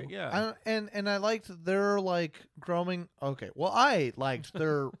butler was too. great, yeah. and I liked their like growing. Okay, well, I liked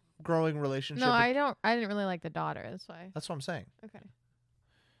their growing relationship. No, I didn't really like the daughter. That's why. That's what I'm saying. Okay.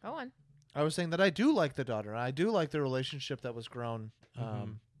 Go on. I was saying that I do like the daughter. I do like the relationship that was grown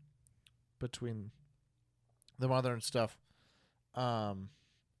Mhm. between the mother and stuff.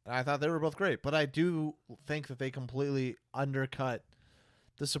 I thought they were both great, but I do think that they completely undercut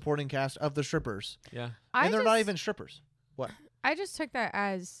the supporting cast of the strippers, Yeah. and they're not even strippers. I just took that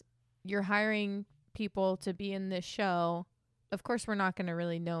as you're hiring people to be in this show. Of course, we're not going to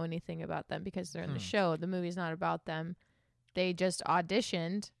really know anything about them because they're in the show. The movie's not about them. They just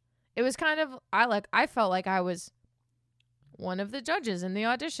auditioned. It was kind of I felt like I was one of the judges in the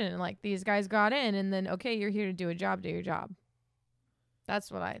audition. Like these guys got in, and then okay, you're here to do a job. Do your job.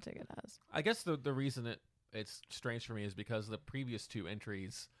 That's what I took it as. I guess the reason it's strange for me is because the previous two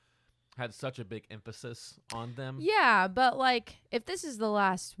entries had such a big emphasis on them. Yeah, but like if this is the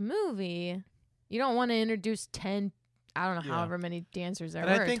last movie, you don't want to introduce 10. I don't know Yeah. however many dancers there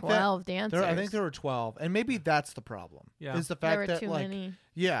And I were. think that 12 dancers. I think there were 12, and maybe that's the problem. Yeah. Is the there fact were that too like many.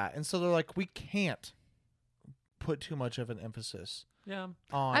 yeah, and so they're like we can't put too much of an emphasis Yeah.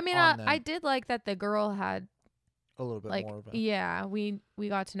 on. I mean, on them I did like that the girl had a little bit like more of a yeah, we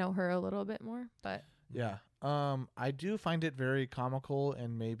got to know her a little bit more, but yeah. I do find it very comical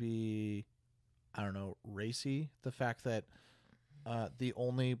and maybe I don't know racy. The fact that the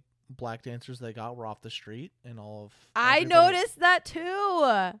only black dancers they got were off the street and all of I everybody- noticed that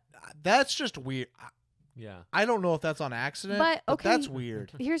too. That's just weird. Yeah. I don't know if that's on accident, But, but okay. that's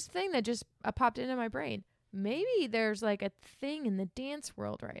weird. Here's the thing that just popped into my brain. Maybe there's like a thing in the dance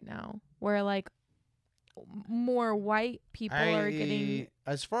world right now where like more white people are getting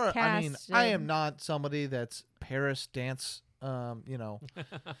as far I mean cast I am and- not somebody that's Paris dance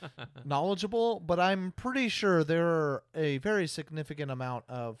knowledgeable, but I'm pretty sure there are a very significant amount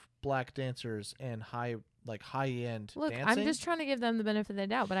of black dancers and high end Look, dancing. I'm just trying to give them the benefit of the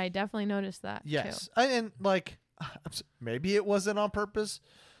doubt, but I definitely noticed that yes. too. And like maybe it wasn't on purpose,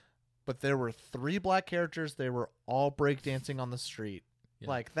 but there were 3 black characters. They were all breakdancing on the street. Yeah.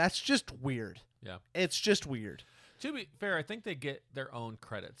 Like that's just weird. Yeah. It's just weird. To be fair, I think they get their own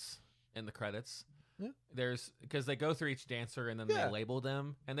credits in the credits. Yeah. There's because they go through each dancer and then Yeah. they label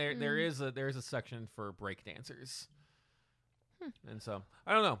them, and there is a section for break dancers. And so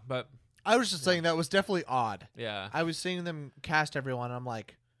I don't know, but I was just saying that was definitely odd. yeah, I was seeing them cast everyone, and I'm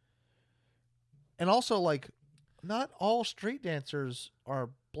like, and also like, not all street dancers are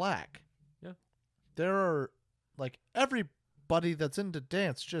black. Yeah. There are like everybody that's into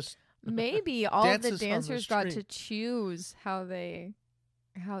dance just Maybe all of the Dances on the dancers got to street. choose how they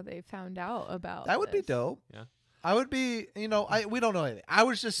found out about that would be this. dope. Yeah. I would be, we don't know anything. I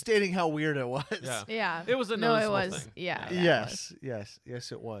was just stating how weird it was. yeah. Yeah. It was a no, it noticeable was. thing. Yeah. Yeah. yeah, it was.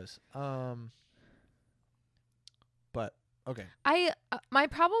 Yes, it was. But okay. I my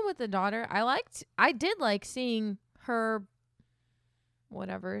problem with the daughter, I did like seeing her.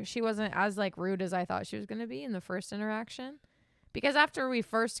 Whatever, she wasn't as like rude as I thought she was going to be in the first interaction, because after we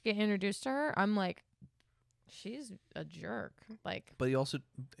first get introduced to her, I'm like, she's a jerk. Like, But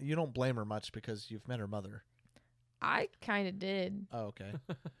you don't blame her much because you've met her mother. I kind of did. Oh, okay.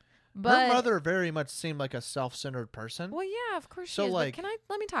 But her mother very much seemed like a self-centered person. well, yeah, of course So, she is. like- But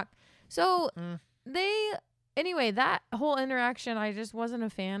let me talk. So Mm. anyway, that whole interaction I just wasn't a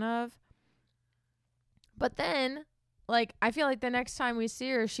fan of. But then, like, I feel like the next time we see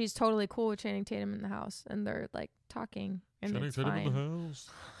her, she's totally cool with Channing Tatum in the house, and they're like talking, and it's fine. house.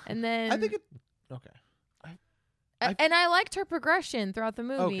 And then I think it. Okay. and I liked her progression throughout the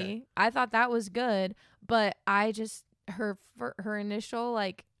movie. Okay. I thought that was good, but I just her initial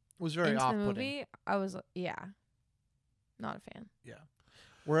like Was very into the off-putting. movie, I was not a fan.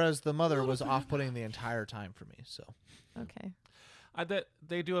 Whereas the mother was off-putting the entire time for me. So Okay. That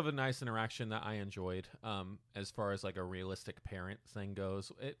they do have a nice interaction that I enjoyed. As far as like a realistic parent thing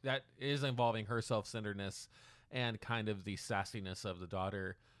goes, that is involving her self-centeredness and kind of the sassiness of the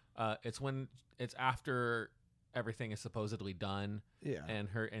daughter. It's after everything is supposedly done, yeah, and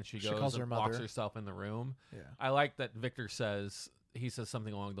she She goes calls and her locks mother. herself in the room. yeah. I like that Victor says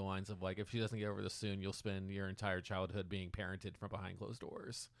something along the lines of like, if she doesn't get over this soon, you'll spend your entire childhood being parented from behind closed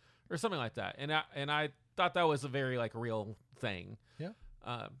doors, or something like that. And I thought that was a very like real thing. Yeah.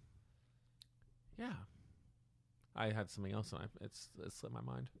 Yeah. I had something else, and it's slipped my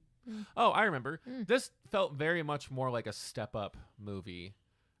mind. Mm. Oh, I remember. Mm. This felt very much more like a Step Up movie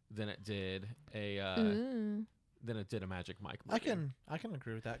than it did a Ooh. Magic Mike movie. I can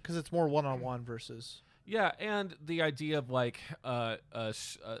agree with that because it's more one-on-one versus. Yeah, and the idea of like a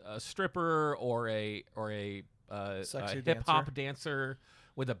stripper or a Sexy hip hop dancer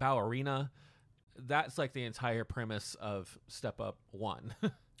with a ballerina, that's like the entire premise of Step Up 1.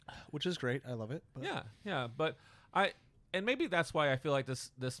 Which is great. I love it. But Yeah, but and maybe that's why I feel like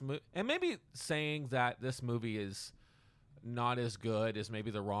this and maybe saying that this movie is not as good is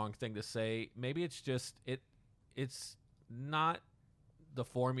maybe the wrong thing to say. Maybe it's just it's not the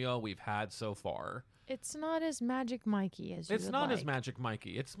formula we've had so far. It's not as Magic Mikey as you It's would not as like. Magic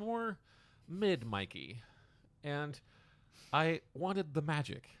Mikey. It's more mid Mikey. And I wanted the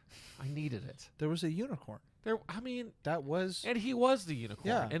magic. I needed it. there was a unicorn. That was. And he was the unicorn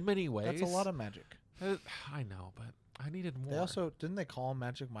Yeah, in many ways. That's a lot of magic. I know, but I needed more. They also didn't they call him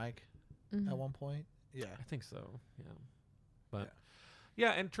Magic Mike Mhm. at one point? Yeah. I think so. Yeah. But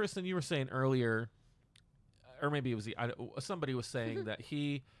yeah, and Tristan, you were saying earlier, or maybe it was somebody was saying that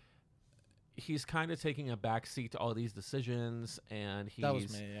he's kind of taking a backseat to all these decisions, and That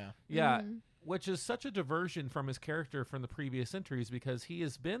was me. Yeah. Yeah, Mhm. which is such a diversion from his character from the previous entries, because he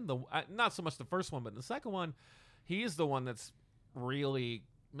has been not so much the first one, but the second one, he is the one that's really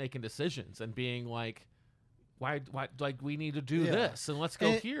making decisions and being like, why like we need to do Yeah. this and let's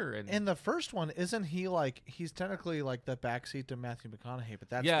go here and In the first one, isn't he like he's technically like the backseat to Matthew McConaughey, but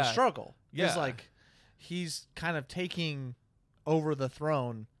that's Yeah. the struggle. Yeah. Is like he's kind of taking over the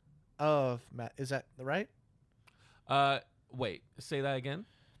throne of Matt. Is that right? wait, say that again.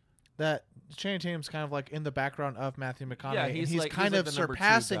 That Channing Tatum's kind of like in the background of Matthew McConaughey. Yeah, and he's he's like- kind he's of like the number 2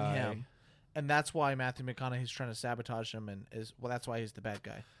 surpassing guy. him, and that's why Matthew McConaughey's trying to sabotage him, and that's why he's the bad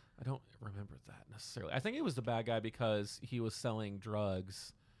guy. I don't remember that necessarily. I think he was the bad guy because he was selling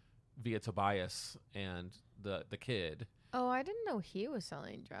drugs via Tobias and the kid. Oh, I didn't know he was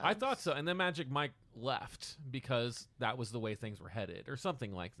selling drugs. I thought so, and then Magic Mike left because that was the way things were headed, or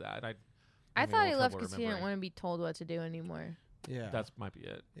something like that. I thought he left because he didn't want to be told what to do anymore. Yeah, That might be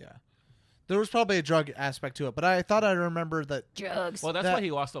it. yeah. There was probably a drug aspect to it, but I thought I remembered that. Drugs. Well, that's That- why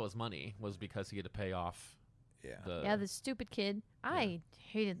he lost all his money, was because he had to pay off Yeah, Yeah, the stupid kid. I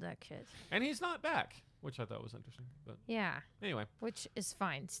hated that kid. and he's not back, which I thought was interesting. But Yeah, anyway, which is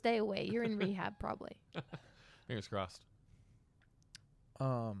fine. Stay away. You're in rehab probably. fingers crossed.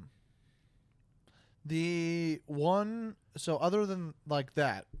 The one, so other than like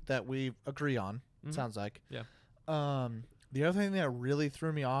that we agree on, Mhm. it sounds like. Yeah. The other thing that really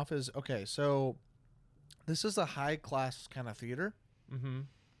threw me off is, okay, so this is a high class kind of theater. Mm-hmm.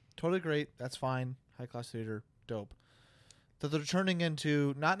 Totally great. That's fine. High class theater. Dope. That they're turning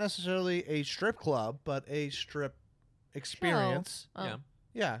into not necessarily a strip club, but a strip experience. Oh. Yeah.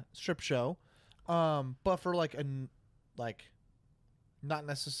 Yeah, strip show. But for like not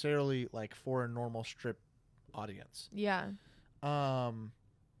necessarily like for a normal strip audience. Yeah.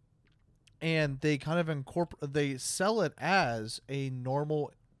 And they kind of they sell it as a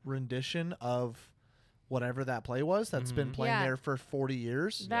normal rendition of whatever that play was that's been Mhm. playing Yeah. there for 40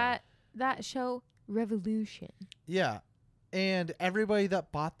 years. That show Revolution. Yeah. And everybody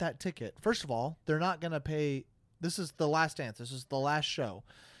that bought that ticket, first of all, they're not going to pay. This is the last dance. This is the last show.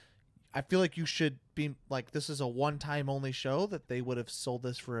 I feel like you should be like, this is a one-time only show that they would have sold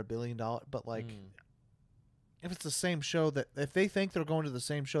this for $1 billion. But like, if it's the same show, that if they think they're going to the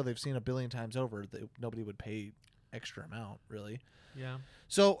same show they've seen a billion times over, nobody would pay extra amount, really. Yeah.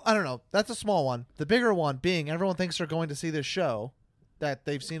 So I don't know. That's a small one. The bigger one being everyone thinks they're going to see this show that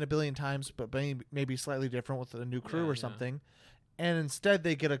they've seen a billion times, but maybe slightly different with a new crew Yeah, or yeah. something, and instead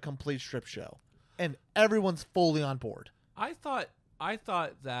they get a complete strip show, and everyone's fully on board. I thought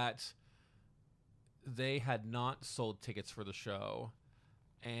that they had not sold tickets for the show,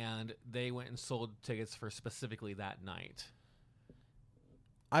 and they went and sold tickets for specifically that night.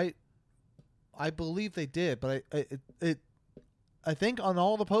 I believe they did, but I think on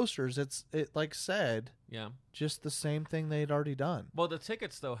all the posters it like said Yeah. just the same thing they'd already done. Well, the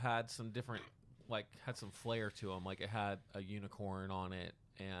tickets though had some different, like had some flair to them. Like it had a unicorn on it,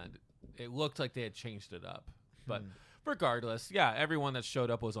 and it looked like they had changed it up. But regardless, yeah, everyone that showed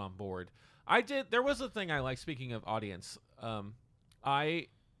up was on board. There was a thing I like. Speaking of audience,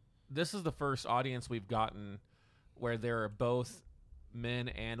 this is the first audience we've gotten where there are both men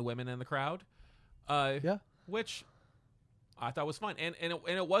and women in the crowd. Yeah. Which I thought was fun, and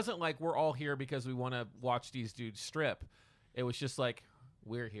it wasn't like we're all here because we want to watch these dudes strip. It was just like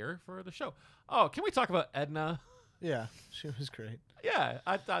we're here for the show. Oh, can we talk about Edna? Yeah, she was great. Yeah,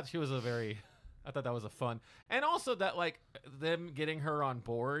 I thought that was a fun, and also that like them getting her on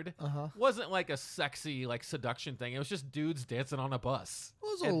board wasn't like a sexy like seduction thing. It was just dudes dancing on a bus. It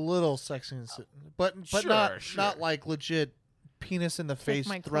was a little sexy, but Sure, not like legit penis in the face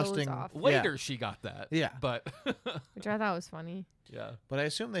my clothes thrusting. off. Later, she got that. Yeah. but Which I thought was funny. yeah, But I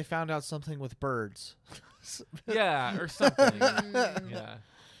assume they found out something with birds. yeah, or something. yeah.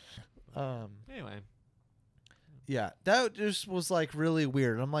 Anyway, Yeah, that just was like really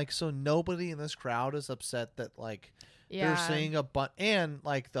weird. I'm like, so nobody in this crowd is upset that like Yeah. they're seeing and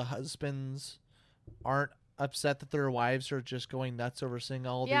like the husbands aren't upset that their wives are just going nuts over seeing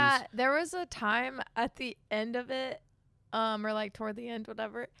all Yeah, these. there was a time at the end of it, or like toward the end,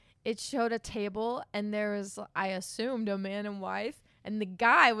 whatever. It showed a table, and there was, I assumed, a man and wife, and the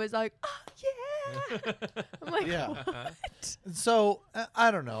guy was like, "Oh yeah." I'm like, Yeah. what? So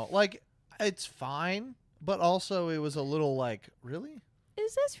I don't know. Like, it's fine, but also it was a little like, really?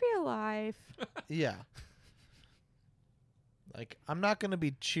 Is this real life? Yeah. Like, I'm not gonna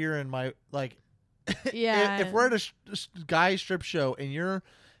be cheering my like. Yeah. If we're at a guy strip show and you're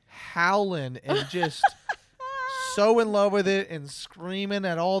howling and just so in love with it and screaming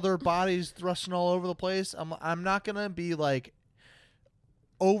at all their bodies thrusting all over the place, I'm not gonna be like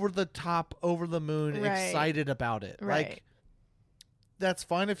over the top, over the moon, Right. excited about it. Right. Like, that's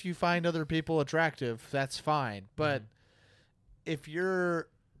fine if you find other people attractive. That's fine. But if you're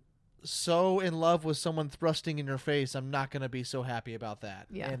so in love with someone thrusting in your face, I'm not going to be so happy about that.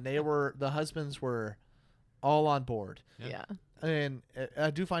 Yeah. And the husbands were all on board. Yeah. Yeah. And I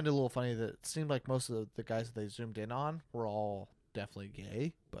do find it a little funny that it seemed like most of the guys that they zoomed in on were all definitely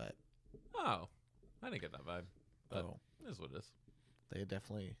gay, but Oh, I didn't get that vibe. But it is what it is.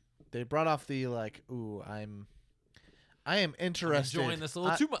 they brought off the like, ooh, I am interested. Enjoying this a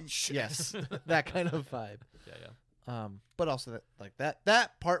little too much. Yes, that kind of vibe. Yeah. But also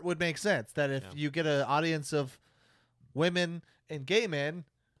that part would make sense, that if Yeah. you get an audience of women and gay men,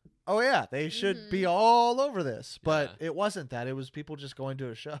 oh yeah, they should be all over this. But Yeah. it wasn't that. It was people just going to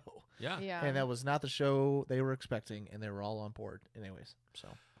a show. Yeah. Yeah. And that was not the show they were expecting, and they were all on board anyways. So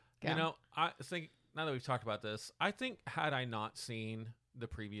Yeah. You know, I think now that we've talked about this, I think had I not seen the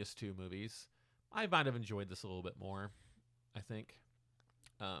previous two movies, I might have enjoyed this a little bit more. I think.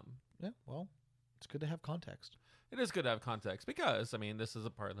 yeah, well, it's good to have context. It is good to have context because, I mean, this is a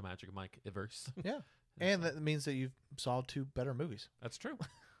part of the Magic Mike verse. Yeah. And that means that you saw two better movies. That's true.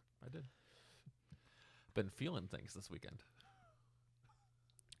 I did. Been feeling things this weekend.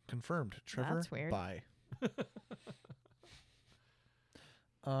 Confirmed. Trevor, That's weird. bye.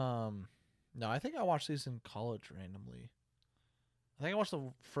 No, I think I watched these in college randomly. I think I watched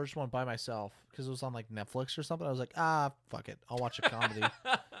the first one by myself because it was on like Netflix or something. I was like, fuck it, I'll watch a comedy.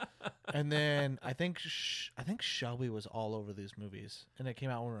 And then I think Shelby was all over these movies, and it came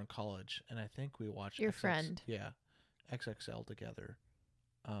out when we were in college, and I think we watched Your friend. yeah, XXL together.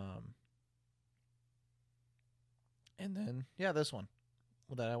 And then this one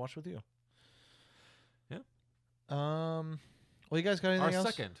that I watched with you. Yeah. Well, you guys got anything Our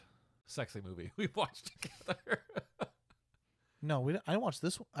else? second sexy movie we watched together. No, I didn't watch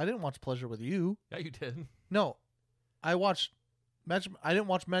this one. I didn't watch Pleasure with you. Yeah, you did. No, I watched Magic. I didn't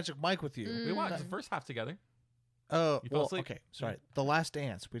watch Magic Mike with you. We watched the first half together. Oh, You fell well, asleep? okay. Sorry. The Last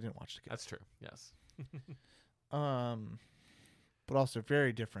Dance we didn't watch together. That's true. Yes. But also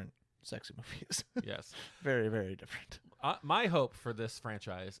very different sexy movies. Yes. Very, very different. My hope for this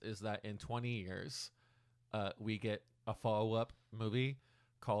franchise is that in 20 years, we get a follow-up movie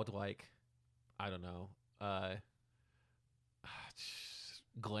called, like, I don't know,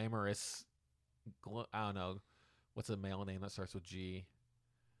 Glamorous. I don't know. What's a male name that starts with G?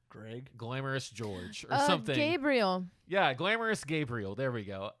 Greg. Glamorous George or something. Gabriel. Yeah, Glamorous Gabriel. There we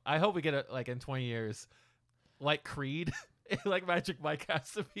go. I hope we get it like in 20 years. Like Creed. Like Magic Mike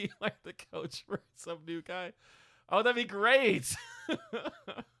has to be like the coach for some new guy. Oh, that'd be great.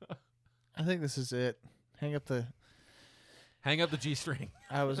 I think this is it. Hang up the G-string.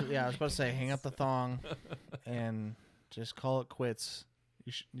 I was about to say hang up the thong and just call it quits.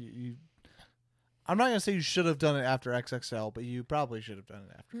 You I'm not gonna say you should have done it after XXL, but you probably should have done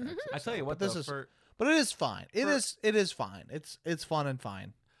it after XXL. I tell you what, but but it is fine. It is fine. It's fun and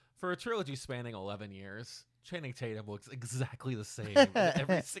fine. For a trilogy spanning 11 years, Channing Tatum looks exactly the same in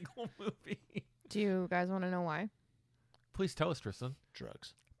every single movie. Do you guys want to know why? Please tell us, Tristan.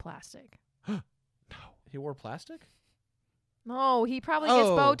 Drugs. Plastic. No. He wore plastic? No, he probably gets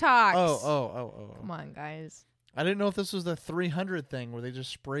Botox. Oh. Come on, guys. I didn't know if this was the 300 thing where they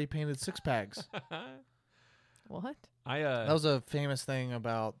just spray painted six packs. What? That was a famous thing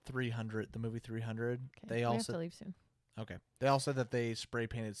about 300, the movie 300. Okay, They we all have said to leave soon. okay. They all said that they spray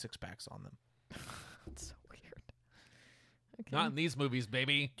painted six packs on them. That's so weird. Okay. Not in these movies,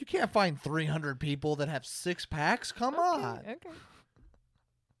 baby. You can't find 300 people that have six packs. Come on. Okay.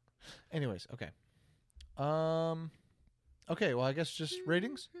 Anyways, okay. Okay, well, I guess just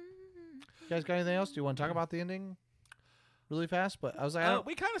ratings. You guys got anything else? Do you want to talk about the ending really fast? But I was like,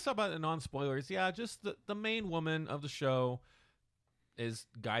 we kind of saw about it in non-spoilers. Yeah, just the main woman of the show is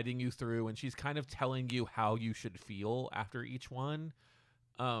guiding you through, and she's kind of telling you how you should feel after each one.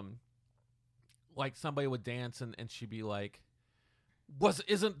 Like somebody would dance, and she'd be like,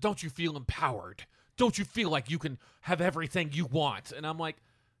 don't you feel empowered? Don't you feel like you can have everything you want? And I'm like,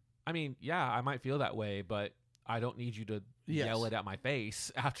 I mean, yeah, I might feel that way, but I don't need you to yell it at my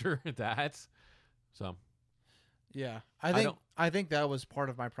face after that. So, yeah, I think that was part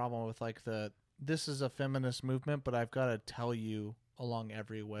of my problem with like this is a feminist movement, but I've got to tell you along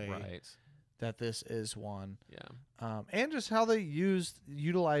every way right, that this is one. Yeah. And just how they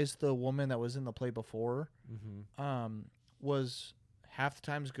utilized the woman that was in the play before, was half the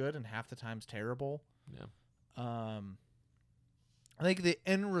times good and half the times terrible. Yeah. I think the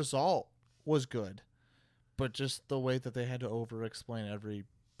end result was good, but just the way that they had to over-explain every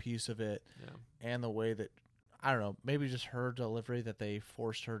piece of it, and the way that, I don't know, maybe just her delivery that they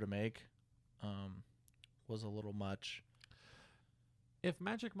forced her to make, was a little much. If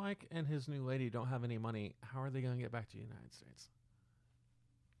Magic Mike and his new lady don't have any money, how are they going to get back to the United States?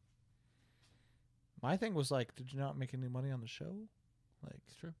 My thing was like, did you not make any money on the show? Like,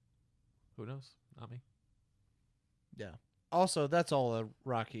 It's true. Who knows? Not me. yeah. Also, that's all a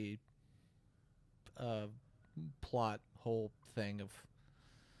Rocky plot whole thing of.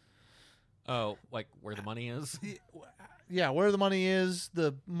 Oh, like where the money is? Yeah, where the money is,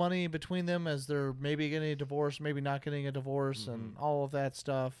 the money between them as they're maybe getting a divorce, maybe not getting a divorce, and all of that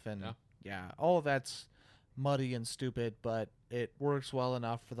stuff. And yeah, all of that's muddy and stupid, but it works well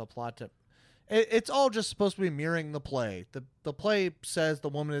enough for the plot to. It's all just supposed to be mirroring the play. The play says the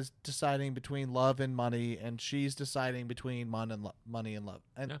woman is deciding between love and money, and she's deciding between money and love.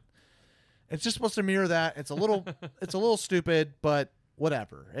 And it's just supposed to mirror that. It's a little stupid, but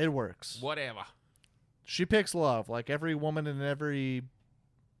whatever. It works. Whatever. She picks love, like every woman in every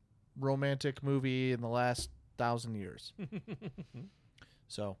romantic movie in the last 1,000 years.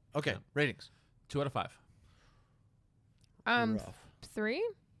 So, okay, ratings. 2 out of 5. Rough. 3.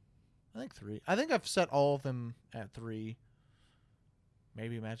 I think 3. I think I've set all of them at 3.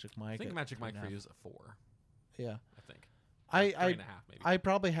 Maybe Magic Mike. I think Magic Mike for 3.5. you is a 4. Yeah. I think. I 3.5 maybe. I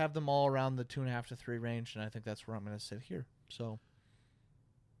probably have them all around the 2.5 to 3 range, and I think that's where I'm going to sit here. So,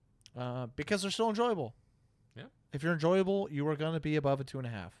 because they're still enjoyable. Yeah. If you're enjoyable, you are going to be above a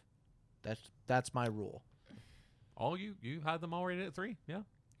 2.5. That's my rule. All you had them all rated at 3? Yeah.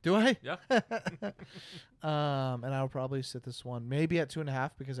 Do I? Yeah. And I'll probably sit this one maybe at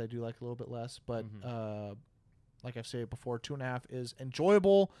 2.5 because I do like a little bit less. But like I've said before, 2.5 is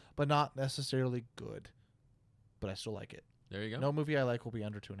enjoyable, but not necessarily good. But I still like it. There you go. No movie I like will be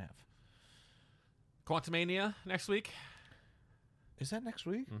under 2.5. Quantumania next week. Is that next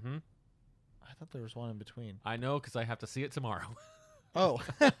week? Mm-hmm. I thought there was one in between. I know because I have to see it tomorrow. Oh.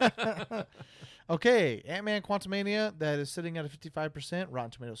 Okay. Ant-Man Quantumania, that is sitting at a 55% Rotten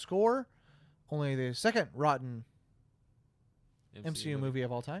Tomatoes score. Only the second rotten MCU movie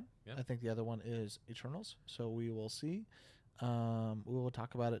of all time. Yep. I think the other one is Eternals. So we will see. We will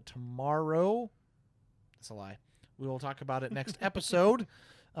talk about it tomorrow. That's a lie. We will talk about it next episode.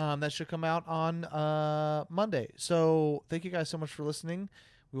 That should come out on Monday. So thank you guys so much for listening.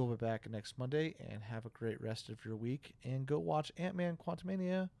 We will be back next Monday, and have a great rest of your week. And go watch Ant-Man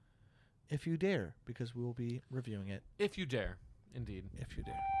Quantumania if you dare, because we will be reviewing it. If you dare. Indeed. If you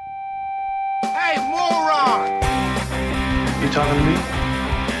dare. Hey, moron! You talking to me?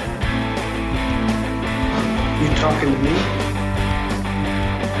 You talking to me?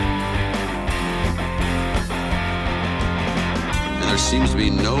 And there seems to be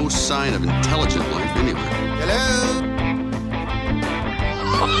no sign of intelligent life anywhere. Hello?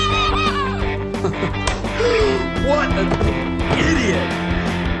 What an idiot!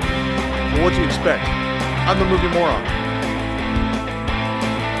 Well, what do you expect? I'm the movie moron.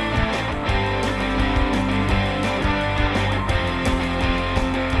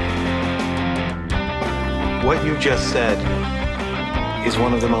 What you just said is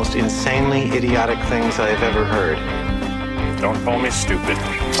one of the most insanely idiotic things I have ever heard. Don't call me stupid.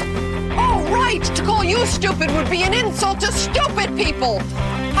 Oh, right! To call you stupid would be an insult to stupid people!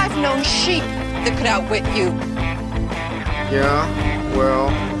 I've known sheep that could outwit you. Yeah,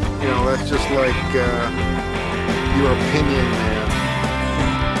 well, you know, that's just like, your opinion, man.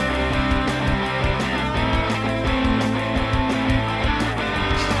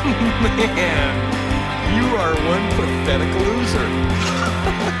 Man, you are one pathetic loser.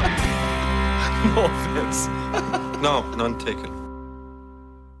 No offense. No, none taken.